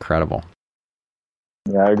 It was incredible.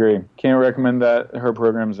 Yeah, I agree. Can't recommend that. Her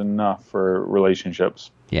program's enough for relationships.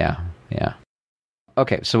 Yeah.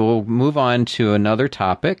 Okay, so we'll move on to another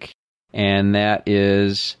topic, and that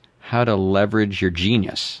is how to leverage your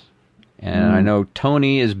genius. And I know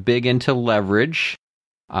Tony is big into leverage.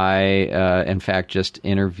 I, in fact, just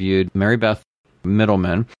interviewed Mary Beth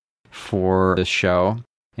Middleman for this show,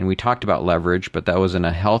 and we talked about leverage, but that was in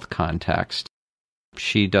a health context.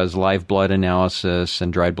 She does live blood analysis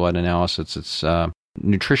and dried blood analysis. It's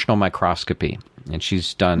nutritional microscopy, and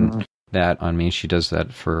she's done that on me. She does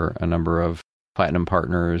that for a number of platinum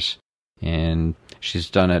partners, and she's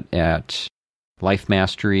done it at Life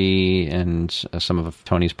Mastery and some of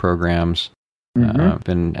Tony's programs.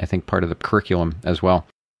 Been, I think, part of the curriculum as well.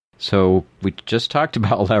 So we just talked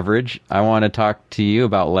about leverage. I want to talk to you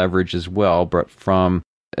about leverage as well, but from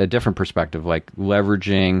a different perspective, like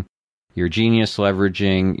leveraging your genius,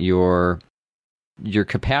 leveraging your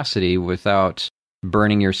capacity without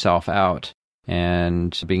burning yourself out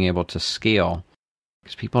and being able to scale.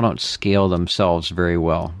 Because people don't scale themselves very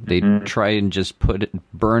well. They try and just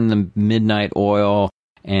burn the midnight oil,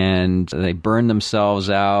 and they burn themselves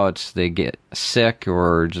out. They get sick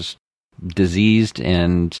or just diseased,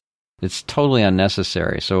 and it's totally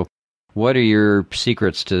unnecessary. So what are your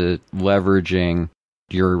secrets to leveraging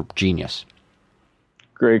your genius?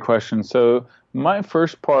 Great question. So my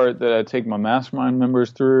first part that I take my mastermind members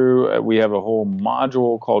through, we have a whole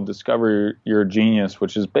module called Discover Your Genius,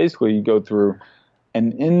 which is basically you go through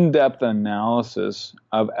an in-depth analysis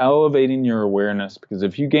of elevating your awareness. Because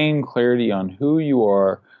if you gain clarity on who you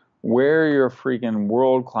are, where you're freaking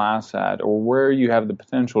world-class at, or where you have the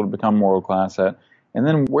potential to become world-class at, and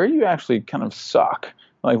then where you actually kind of suck.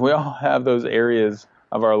 Like, we all have those areas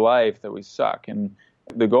of our life that we suck. And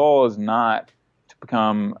the goal is not to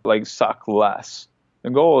become, like, suck less.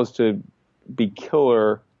 The goal is to be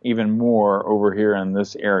killer even more over here in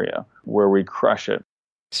this area where we crush it.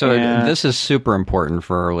 So this is super important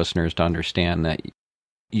for our listeners to understand, that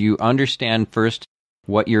you understand first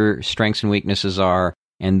what your strengths and weaknesses are,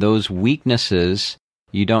 and those weaknesses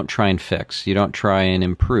you don't try and fix. You don't try and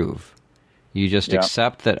improve. You just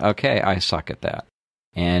accept that, okay, I suck at that.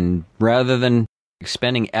 And rather than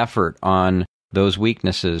expending effort on those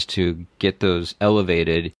weaknesses to get those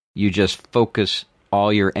elevated, you just focus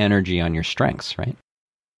all your energy on your strengths, right?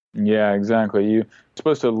 Yeah, exactly. You're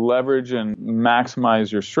supposed to leverage and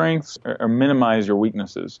maximize your strengths or minimize your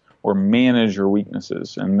weaknesses or manage your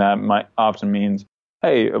weaknesses. And that might often means,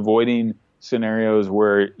 hey, avoiding scenarios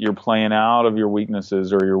where you're playing out of your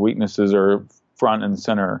weaknesses or your weaknesses are front and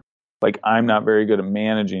center. Like, I'm not very good at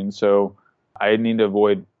managing, so I need to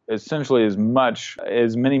avoid essentially as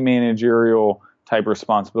many managerial type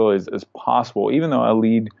responsibilities as possible, even though I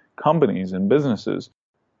lead companies and businesses.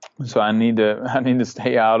 So I need to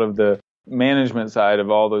stay out of the management side of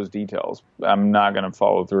all those details. I'm not going to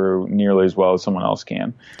follow through nearly as well as someone else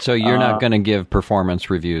can. So you're not going to give performance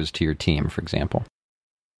reviews to your team, for example?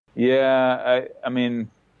 Yeah, I mean,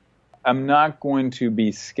 I'm not going to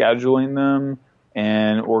be scheduling them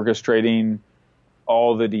and orchestrating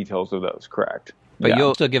all the details of those, correct? But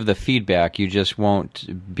you'll still give the feedback. You just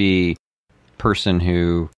won't be person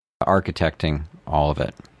who architecting all of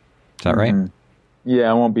it. Is that right?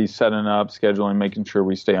 Yeah, I won't be setting up, scheduling, making sure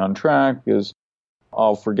we stay on track, because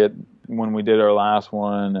I'll forget when we did our last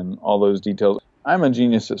one and all those details. I'm a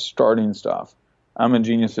genius at starting stuff. I'm a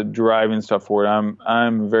genius at driving stuff forward.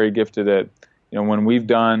 I'm very gifted at, when we've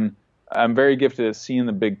done, I'm very gifted at seeing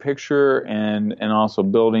the big picture and also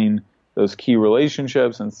building those key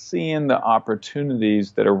relationships and seeing the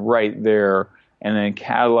opportunities that are right there and then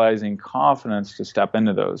catalyzing confidence to step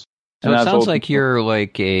into those. So it sounds like you're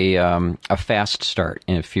like a fast start,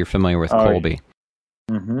 if you're familiar with Colby.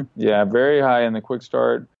 Yeah, very high in the quick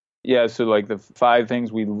start. Yeah, so like the 5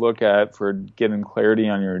 things we look at for getting clarity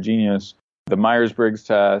on your genius: the Myers-Briggs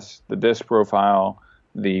test, the DISC profile,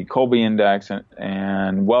 the Kolbe index,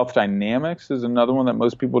 and wealth dynamics is another one that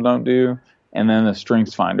most people don't do, and then the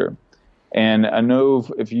strengths finder. And I know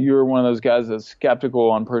if you're one of those guys that's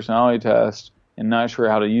skeptical on personality tests and not sure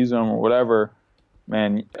how to use them or whatever,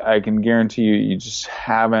 man, I can guarantee you just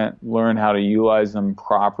haven't learned how to utilize them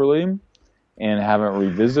properly and haven't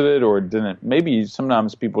revisited or didn't. Maybe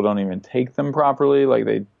sometimes people don't even take them properly, like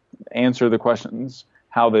they answer the questions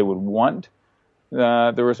how they would want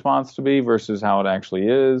the response to be versus how it actually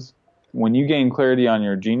is. When you gain clarity on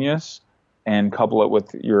your genius and couple it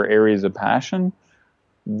with your areas of passion,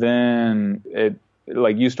 then it,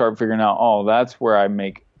 like, you start figuring out, oh, that's where I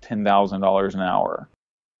make $10,000 an hour.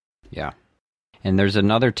 Yeah. And there's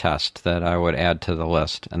another test that I would add to the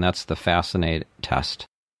list, and that's the Fascinate test.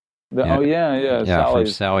 Oh, yeah. From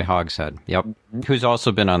Sally Hogshead. Yep. Mm-hmm. Who's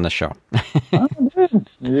also been on the show. Oh,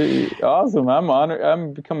 good. Awesome. I'm honored.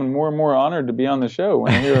 I'm becoming more and more honored to be on the show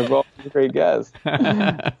when I hear of all these great guests.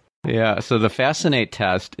 Yeah. So the Fascinate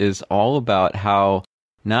test is all about how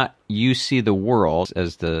not you see the world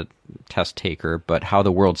as the test taker, but how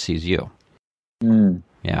the world sees you.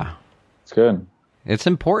 Yeah. It's good. It's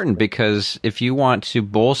important because if you want to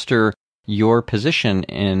bolster your position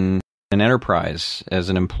in an enterprise as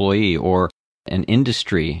an employee or an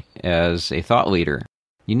industry as a thought leader,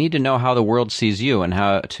 you need to know how the world sees you and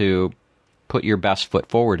how to put your best foot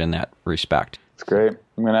forward in that respect. It's great.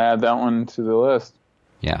 I'm going to add that one to the list.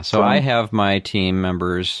 Yeah. So I have my team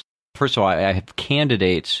members. First of all, I have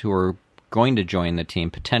candidates who are going to join the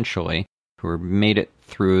team potentially, who have made it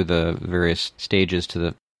through the various stages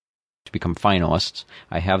to become finalists.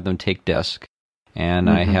 I have them take DISC, and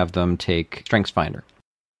I have them take StrengthsFinder.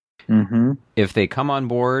 If they come on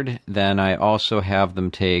board, then I also have them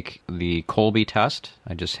take the Kolbe test.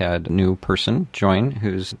 I just had a new person join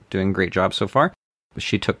who's doing a great job so far.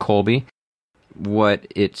 She took Kolbe. What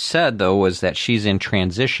it said, though, was that she's in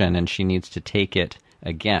transition and she needs to take it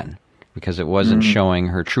again because it wasn't showing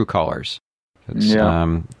her true colors.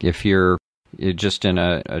 If you're just in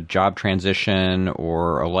a job transition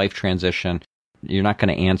or a life transition, you're not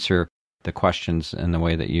going to answer the questions in the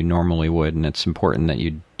way that you normally would, and it's important that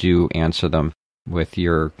you do answer them with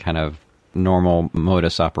your kind of normal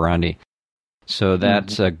modus operandi. So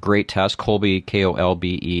that's a great test, Kolbe,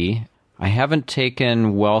 Kolbe. I haven't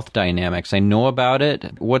taken wealth dynamics. I know about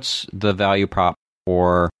it. What's the value prop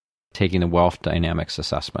for taking the wealth dynamics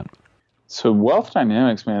assessment? So wealth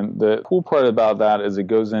dynamics, man, the cool part about that is it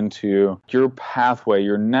goes into your pathway,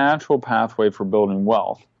 your natural pathway for building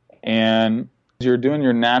wealth. And as you're doing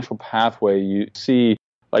your natural pathway, you see,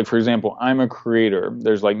 like, for example, I'm a creator.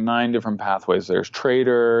 There's like 9 different pathways. There's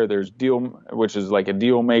trader, there's deal, which is like a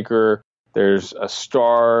deal maker. There's a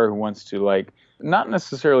star who wants to, like, not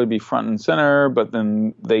necessarily be front and center, but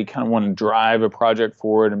then they kind of want to drive a project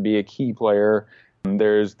forward and be a key player. And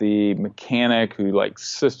there's the mechanic who, like,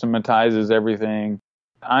 systematizes everything.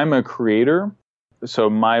 I'm a creator, so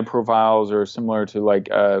my profiles are similar to, like,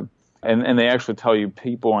 and they actually tell you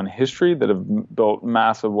people in history that have built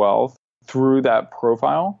massive wealth through that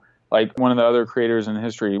profile. Like one of the other creators in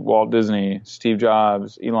history, Walt Disney, Steve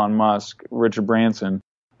Jobs, Elon Musk, Richard Branson.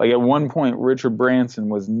 Like at one point, Richard Branson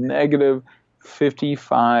was negative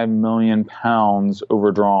 55 million pounds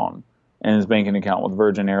overdrawn in his banking account with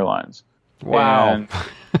Virgin Airlines. Wow. And,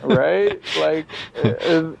 right? Like, he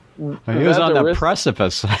was on the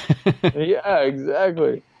precipice. Yeah,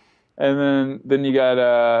 exactly. And then you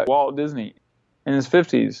got Walt Disney in his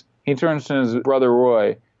 50s. He turns to his brother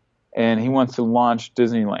Roy, and he wants to launch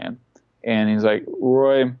Disneyland. And he's like,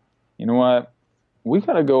 Roy, you know what? We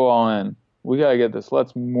got to go all in. We got to get this.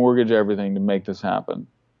 Let's mortgage everything to make this happen.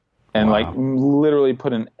 And like literally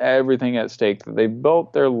put in everything at stake that they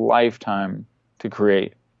built their lifetime to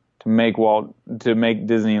create, to make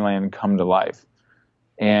Disneyland come to life.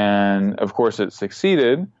 And of course it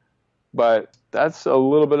succeeded, but that's a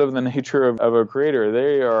little bit of the nature of a creator.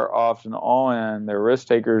 They are often all in, they're risk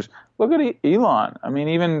takers. Look at Elon. I mean,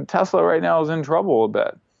 even Tesla right now is in trouble a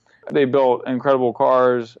bit. They built incredible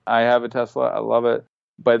cars. I have a Tesla. I love it.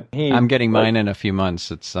 But I'm getting mine in a few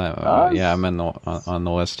months. It's I'm on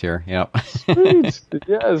the list here. Yep. Sweet.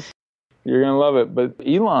 Yes. You're going to love it. But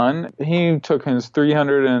Elon, he took his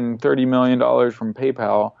 $330 million from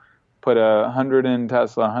PayPal, put 100 in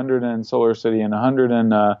Tesla, 100 in Solar City, and 100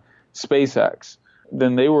 in SpaceX.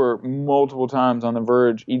 Then they were multiple times on the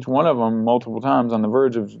verge, each one of them multiple times on the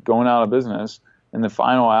verge of going out of business in the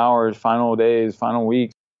final hours, final days, final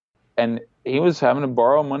weeks. And he was having to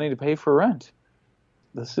borrow money to pay for rent.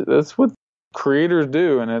 That's what Creators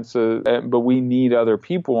do, and but we need other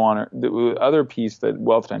people on it. The other piece that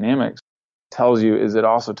Wealth Dynamics tells you is it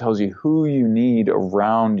also tells you who you need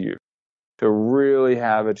around you to really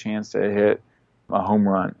have a chance to hit a home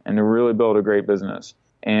run and to really build a great business.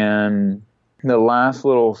 And the last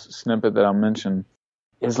little snippet that I'll mention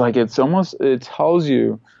is like it tells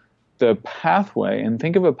you the pathway, and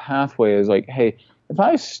think of a pathway as like, hey, if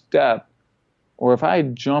I step or if I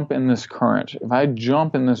jump in this current, if I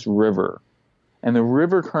jump in this river, and the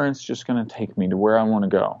river current's just going to take me to where I want to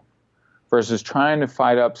go, versus trying to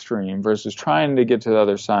fight upstream, versus trying to get to the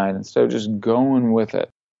other side, instead of just going with it.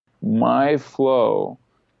 My flow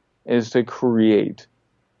is to create.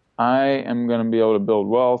 I am going to be able to build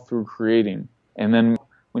wealth through creating. And then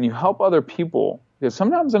when you help other people, because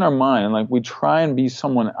sometimes in our mind, like we try and be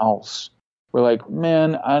someone else. We're like,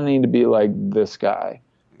 man, I need to be like this guy.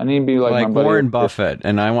 I need to be like my buddy Warren Buffett,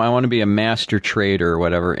 and I want to be a master trader or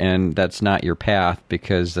whatever, and that's not your path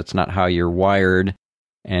because that's not how you're wired,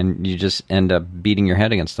 and you just end up beating your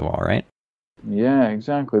head against the wall, right? Yeah,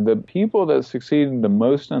 exactly. The people that succeed the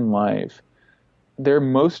most in life, they're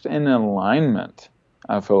most in alignment,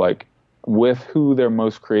 I feel like, with who they're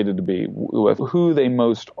most created to be, with who they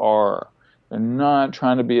most are. They're not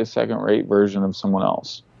trying to be a second-rate version of someone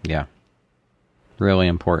else. Yeah. Really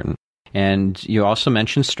important. And you also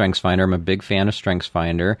mentioned StrengthsFinder. I'm a big fan of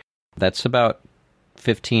StrengthsFinder. That's about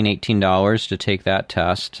 $15, $18 to take that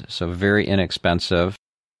test, so very inexpensive.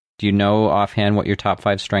 Do you know offhand what your top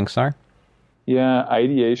 5 strengths are? Yeah,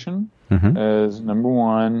 ideation is number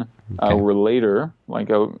one. Okay. Relator,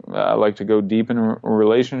 I like to go deep in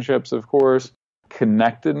relationships, of course.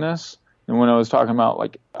 Connectedness. And when I was talking about,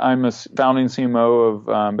 like, I'm a founding CMO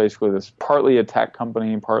of basically this partly a tech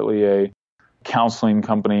company, partly a counseling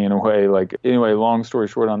company in a way. Like, anyway, long story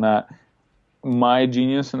short on that, my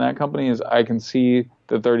genius in that company is I can see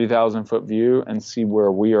the 30,000 foot view and see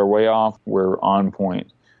where we are way off, we're on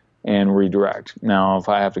point, and redirect. Now, if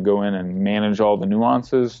I have to go in and manage all the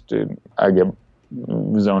nuances, dude, I get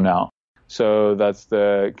zoned out. So that's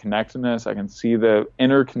the connectedness. I can see the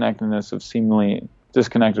interconnectedness of seemingly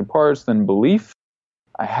disconnected parts. Then belief.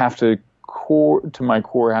 I have to my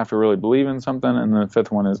core, I have to really believe in something. And the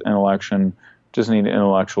fifth one is intellection. Just need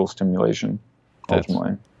intellectual stimulation,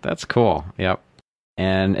 ultimately. That's cool. Yep.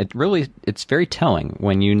 And it's very telling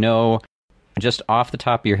when you know just off the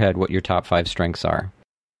top of your head what your top 5 strengths are.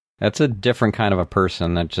 That's a different kind of a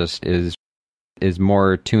person that just is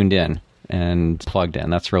more tuned in and plugged in.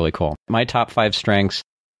 That's really cool. My top 5 strengths,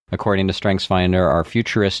 according to StrengthsFinder, are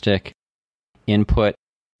futuristic, input,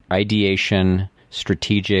 ideation,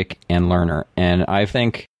 strategic, and learner. And I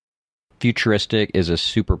think futuristic is a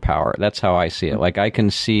superpower. That's how I see it. Like, I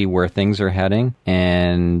can see where things are heading,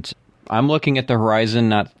 and I'm looking at the horizon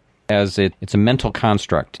not as it's a mental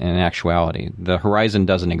construct in actuality. The horizon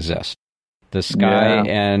doesn't exist. The sky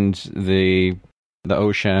and the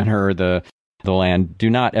ocean or the land do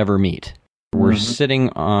not ever meet. We're sitting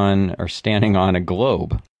on or standing on a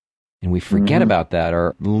globe, and we forget about that.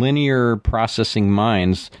 Our linear processing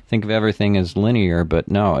minds think of everything as linear,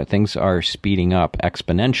 but no, things are speeding up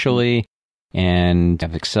exponentially and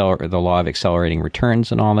have the law of accelerating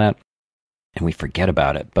returns and all that, and we forget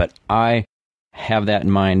about it. But I have that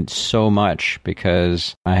in mind so much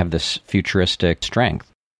because I have this futuristic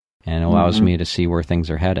strength, and it allows me to see where things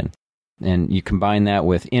are heading. And you combine that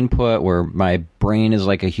with input, where my brain is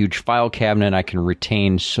like a huge file cabinet. I can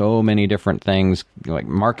retain so many different things, like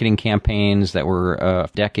marketing campaigns that were a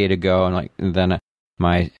decade ago, and then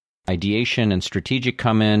my ideation and strategic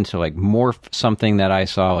come in to like morph something that I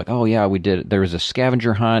saw, like, oh yeah, there was a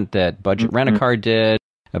scavenger hunt that Budget Rent-A-Car did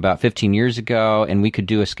about 15 years ago, and we could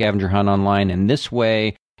do a scavenger hunt online in this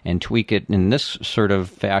way and tweak it in this sort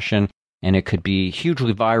of fashion, and it could be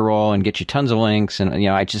hugely viral and get you tons of links. And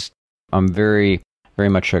I'm very, very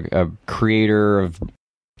much a creator of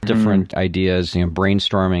different ideas,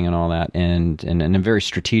 brainstorming and all that, and in a very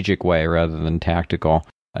strategic way rather than tactical.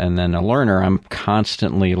 And then a learner, I'm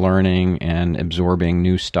constantly learning and absorbing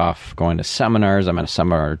new stuff, going to seminars. I'm a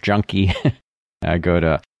seminar junkie. I go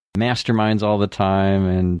to masterminds all the time,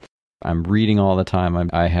 and I'm reading all the time.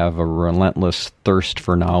 I have a relentless thirst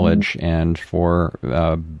for knowledge and for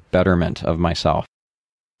betterment of myself.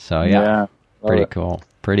 So, yeah. Pretty cool.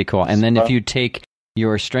 Pretty cool. And then if you take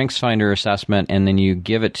your StrengthsFinder assessment and then you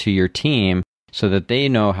give it to your team so that they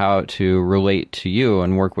know how to relate to you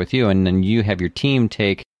and work with you, and then you have your team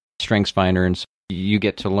take StrengthsFinder and you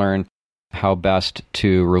get to learn how best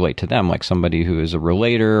to relate to them, like somebody who is a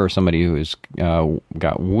relator or somebody who has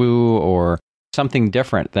got woo or something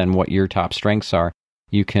different than what your top strengths are.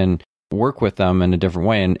 You can work with them in a different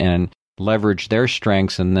way. And leverage their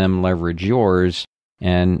strengths and them leverage yours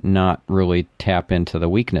and not really tap into the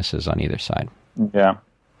weaknesses on either side. Yeah,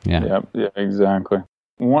 Yeah. exactly.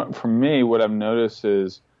 For me, what I've noticed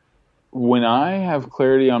is when I have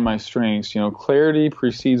clarity on my strengths, clarity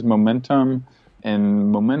precedes momentum,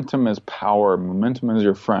 and momentum is power. Momentum is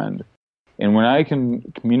your friend. And when I can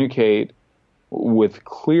communicate with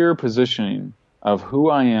clear positioning of who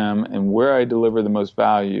I am and where I deliver the most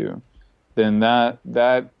value, then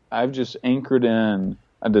that I've just anchored in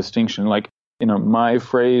a distinction. Like, my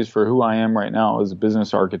phrase for who I am right now is a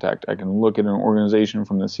business architect. I can look at an organization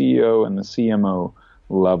from the CEO and the CMO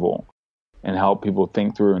level and help people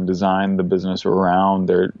think through and design the business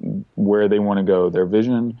around where they want to go, their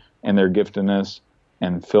vision and their giftedness,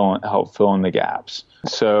 and help fill in the gaps.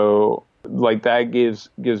 So like that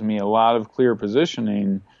gives me a lot of clear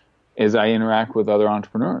positioning as I interact with other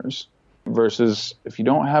entrepreneurs, versus if you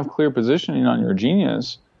don't have clear positioning on your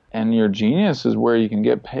genius, and your genius is where you can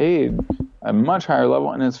get paid a much higher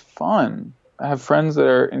level and it's fun. I have friends that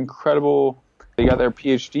are incredible. They got their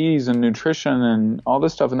PhDs in nutrition and all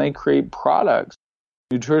this stuff, and they create products,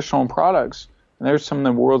 nutritional products. And they're some of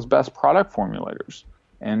the world's best product formulators.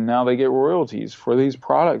 And now they get royalties for these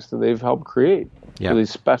products that they've helped create, for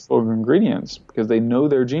these special ingredients, because they know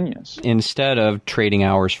their genius. Instead of trading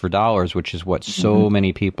hours for dollars, which is what so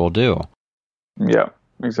many people do. Yeah,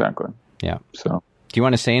 exactly. Yeah. So, do you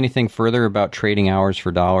want to say anything further about trading hours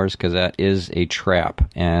for dollars? Because that is a trap.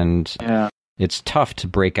 And it's tough to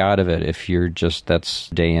break out of it if you're that's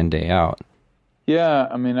day in, day out. Yeah,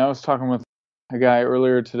 I mean, I was talking with a guy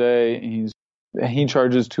earlier today. He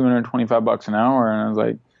charges $225 an hour, and I was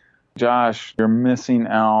like, Josh, you're missing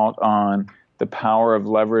out on the power of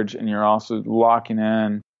leverage, and you're also locking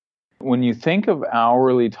in. When you think of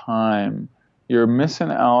hourly time, you're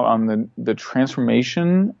missing out on the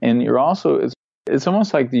transformation, and you're also it's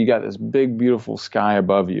almost like you got this big, beautiful sky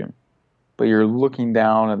above you, but you're looking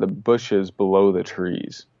down at the bushes below the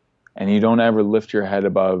trees, and you don't ever lift your head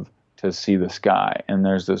above to see the sky. And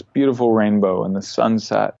there's this beautiful rainbow and the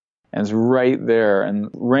sunset, and it's right there. And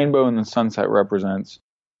rainbow and the sunset represents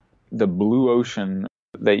the blue ocean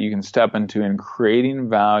that you can step into in creating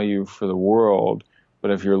value for the world.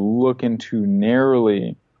 But if you're looking too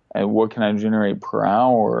narrowly at what can I generate per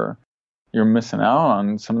hour, you're missing out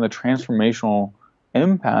on some of the transformational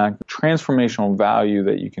impact, transformational value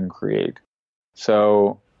that you can create.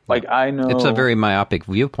 So, like, I know it's a very myopic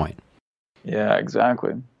viewpoint. Yeah,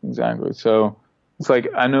 exactly. So it's like,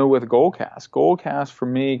 I know with Goalcast for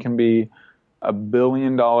me can be $1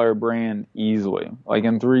 billion brand easily. Like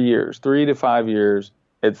in 3 years, 3 to 5 years,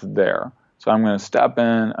 it's there. So I'm going to step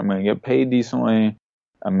in, I'm going to get paid decently,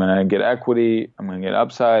 I'm going to get equity, I'm going to get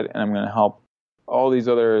upside, and I'm going to help all these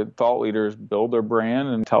other thought leaders build their brand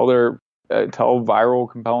and tell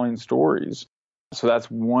viral, compelling stories. So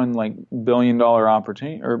that's one like $1 billion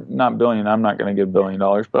opportunity, or not billion. I'm not going to get $1 billion,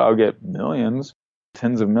 but I'll get millions,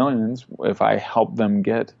 tens of millions if I help them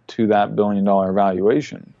get to that $1 billion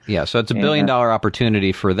valuation. Yeah, so it's $1 billion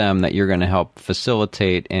opportunity for them that you're going to help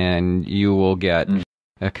facilitate, and you will get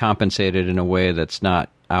compensated in a way that's not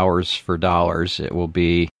hours for dollars. It will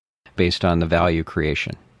be based on the value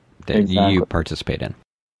creation that you participate in.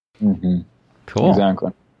 Mm-hmm. Cool.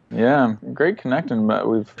 Exactly. Yeah, great connecting, but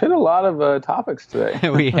we've hit a lot of topics today.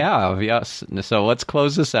 We have, yes. So let's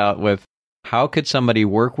close this out with, how could somebody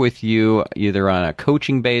work with you either on a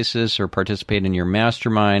coaching basis or participate in your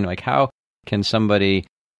mastermind? Like, how can somebody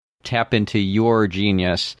tap into your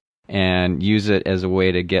genius and use it as a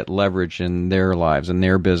way to get leverage in their lives and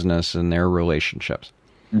their business and their relationships?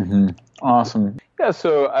 Mm-hmm. Awesome. Yeah,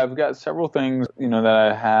 so I've got several things, that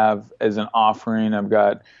I have as an offering. I've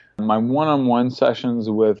got my one-on-one sessions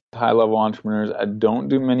with high-level entrepreneurs. I don't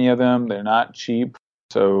do many of them. They're not cheap.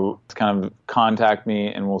 So it's kind of contact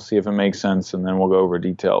me and we'll see if it makes sense, and then we'll go over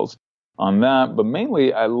details on that. But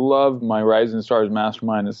mainly, I love my Rising Stars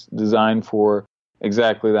Mastermind. It's designed for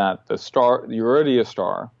exactly that. The star, you're already a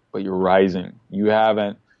star, but you're rising. You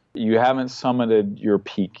haven't summited your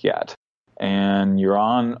peak yet. And you're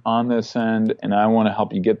on this end, and I want to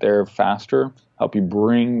help you get there faster, help you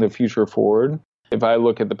bring the future forward. If I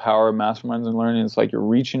look at the power of masterminds and learning, it's like you're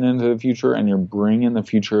reaching into the future and you're bringing the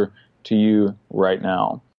future to you right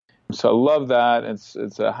now. So I love that. It's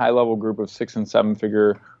a high-level group of 6- and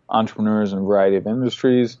 7-figure entrepreneurs in a variety of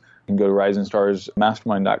industries. You can go to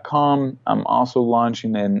risingstarsmastermind.com. I'm also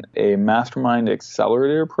launching a mastermind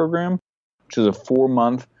accelerator program, which is a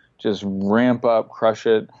 4-month, just ramp up, crush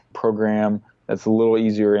it program. That's a little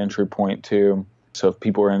easier entry point too. So if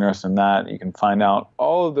people are interested in that, you can find out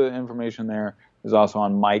all of the information there is also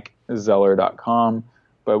on mikezeller.com.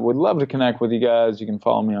 But would love to connect with you guys. You can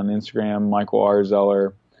follow me on Instagram, Michael R.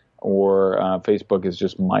 Zeller, or Facebook is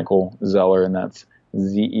just Michael Zeller, and that's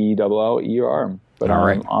Zeller. But all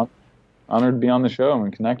right. I'm honored to be on the show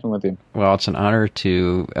and connecting with you. Well, it's an honor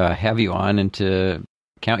to have you on and to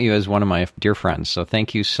count you as one of my dear friends. So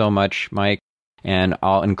thank you so much, Mike. And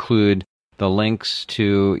I'll include the links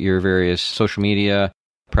to your various social media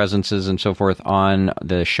presences and so forth on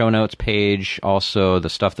the show notes page. Also, the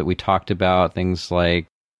stuff that we talked about, things like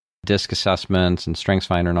DISC assessments and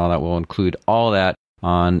StrengthsFinder and all that, we'll include all that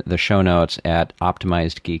on the show notes at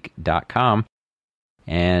optimizedgeek.com.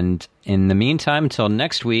 And in the meantime, until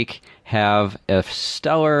next week, have a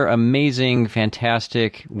stellar, amazing,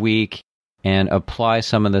 fantastic week and apply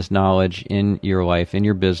some of this knowledge in your life, in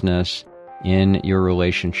your business, in your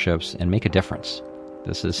relationships, and make a difference.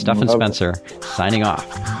 This is Stephan Spencer signing off.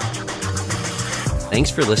 Thanks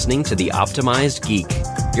for listening to The Optimized Geek.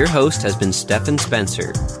 Your host has been Stephan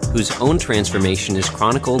Spencer, whose own transformation is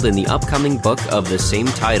chronicled in the upcoming book of the same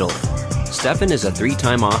title. Stephan is a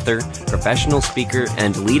 3-time author, professional speaker,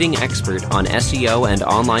 and leading expert on SEO and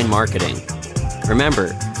online marketing.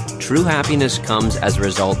 Remember, true happiness comes as a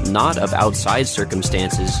result not of outside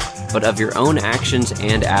circumstances, but of your own actions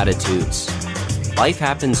and attitudes. Life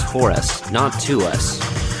happens for us, not to us.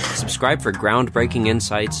 Subscribe for groundbreaking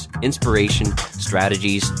insights, inspiration,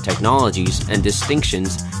 strategies, technologies, and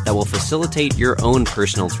distinctions that will facilitate your own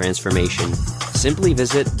personal transformation. Simply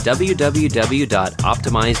visit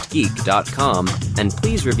www.optimizedgeek.com and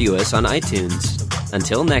please review us on iTunes.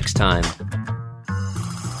 Until next time.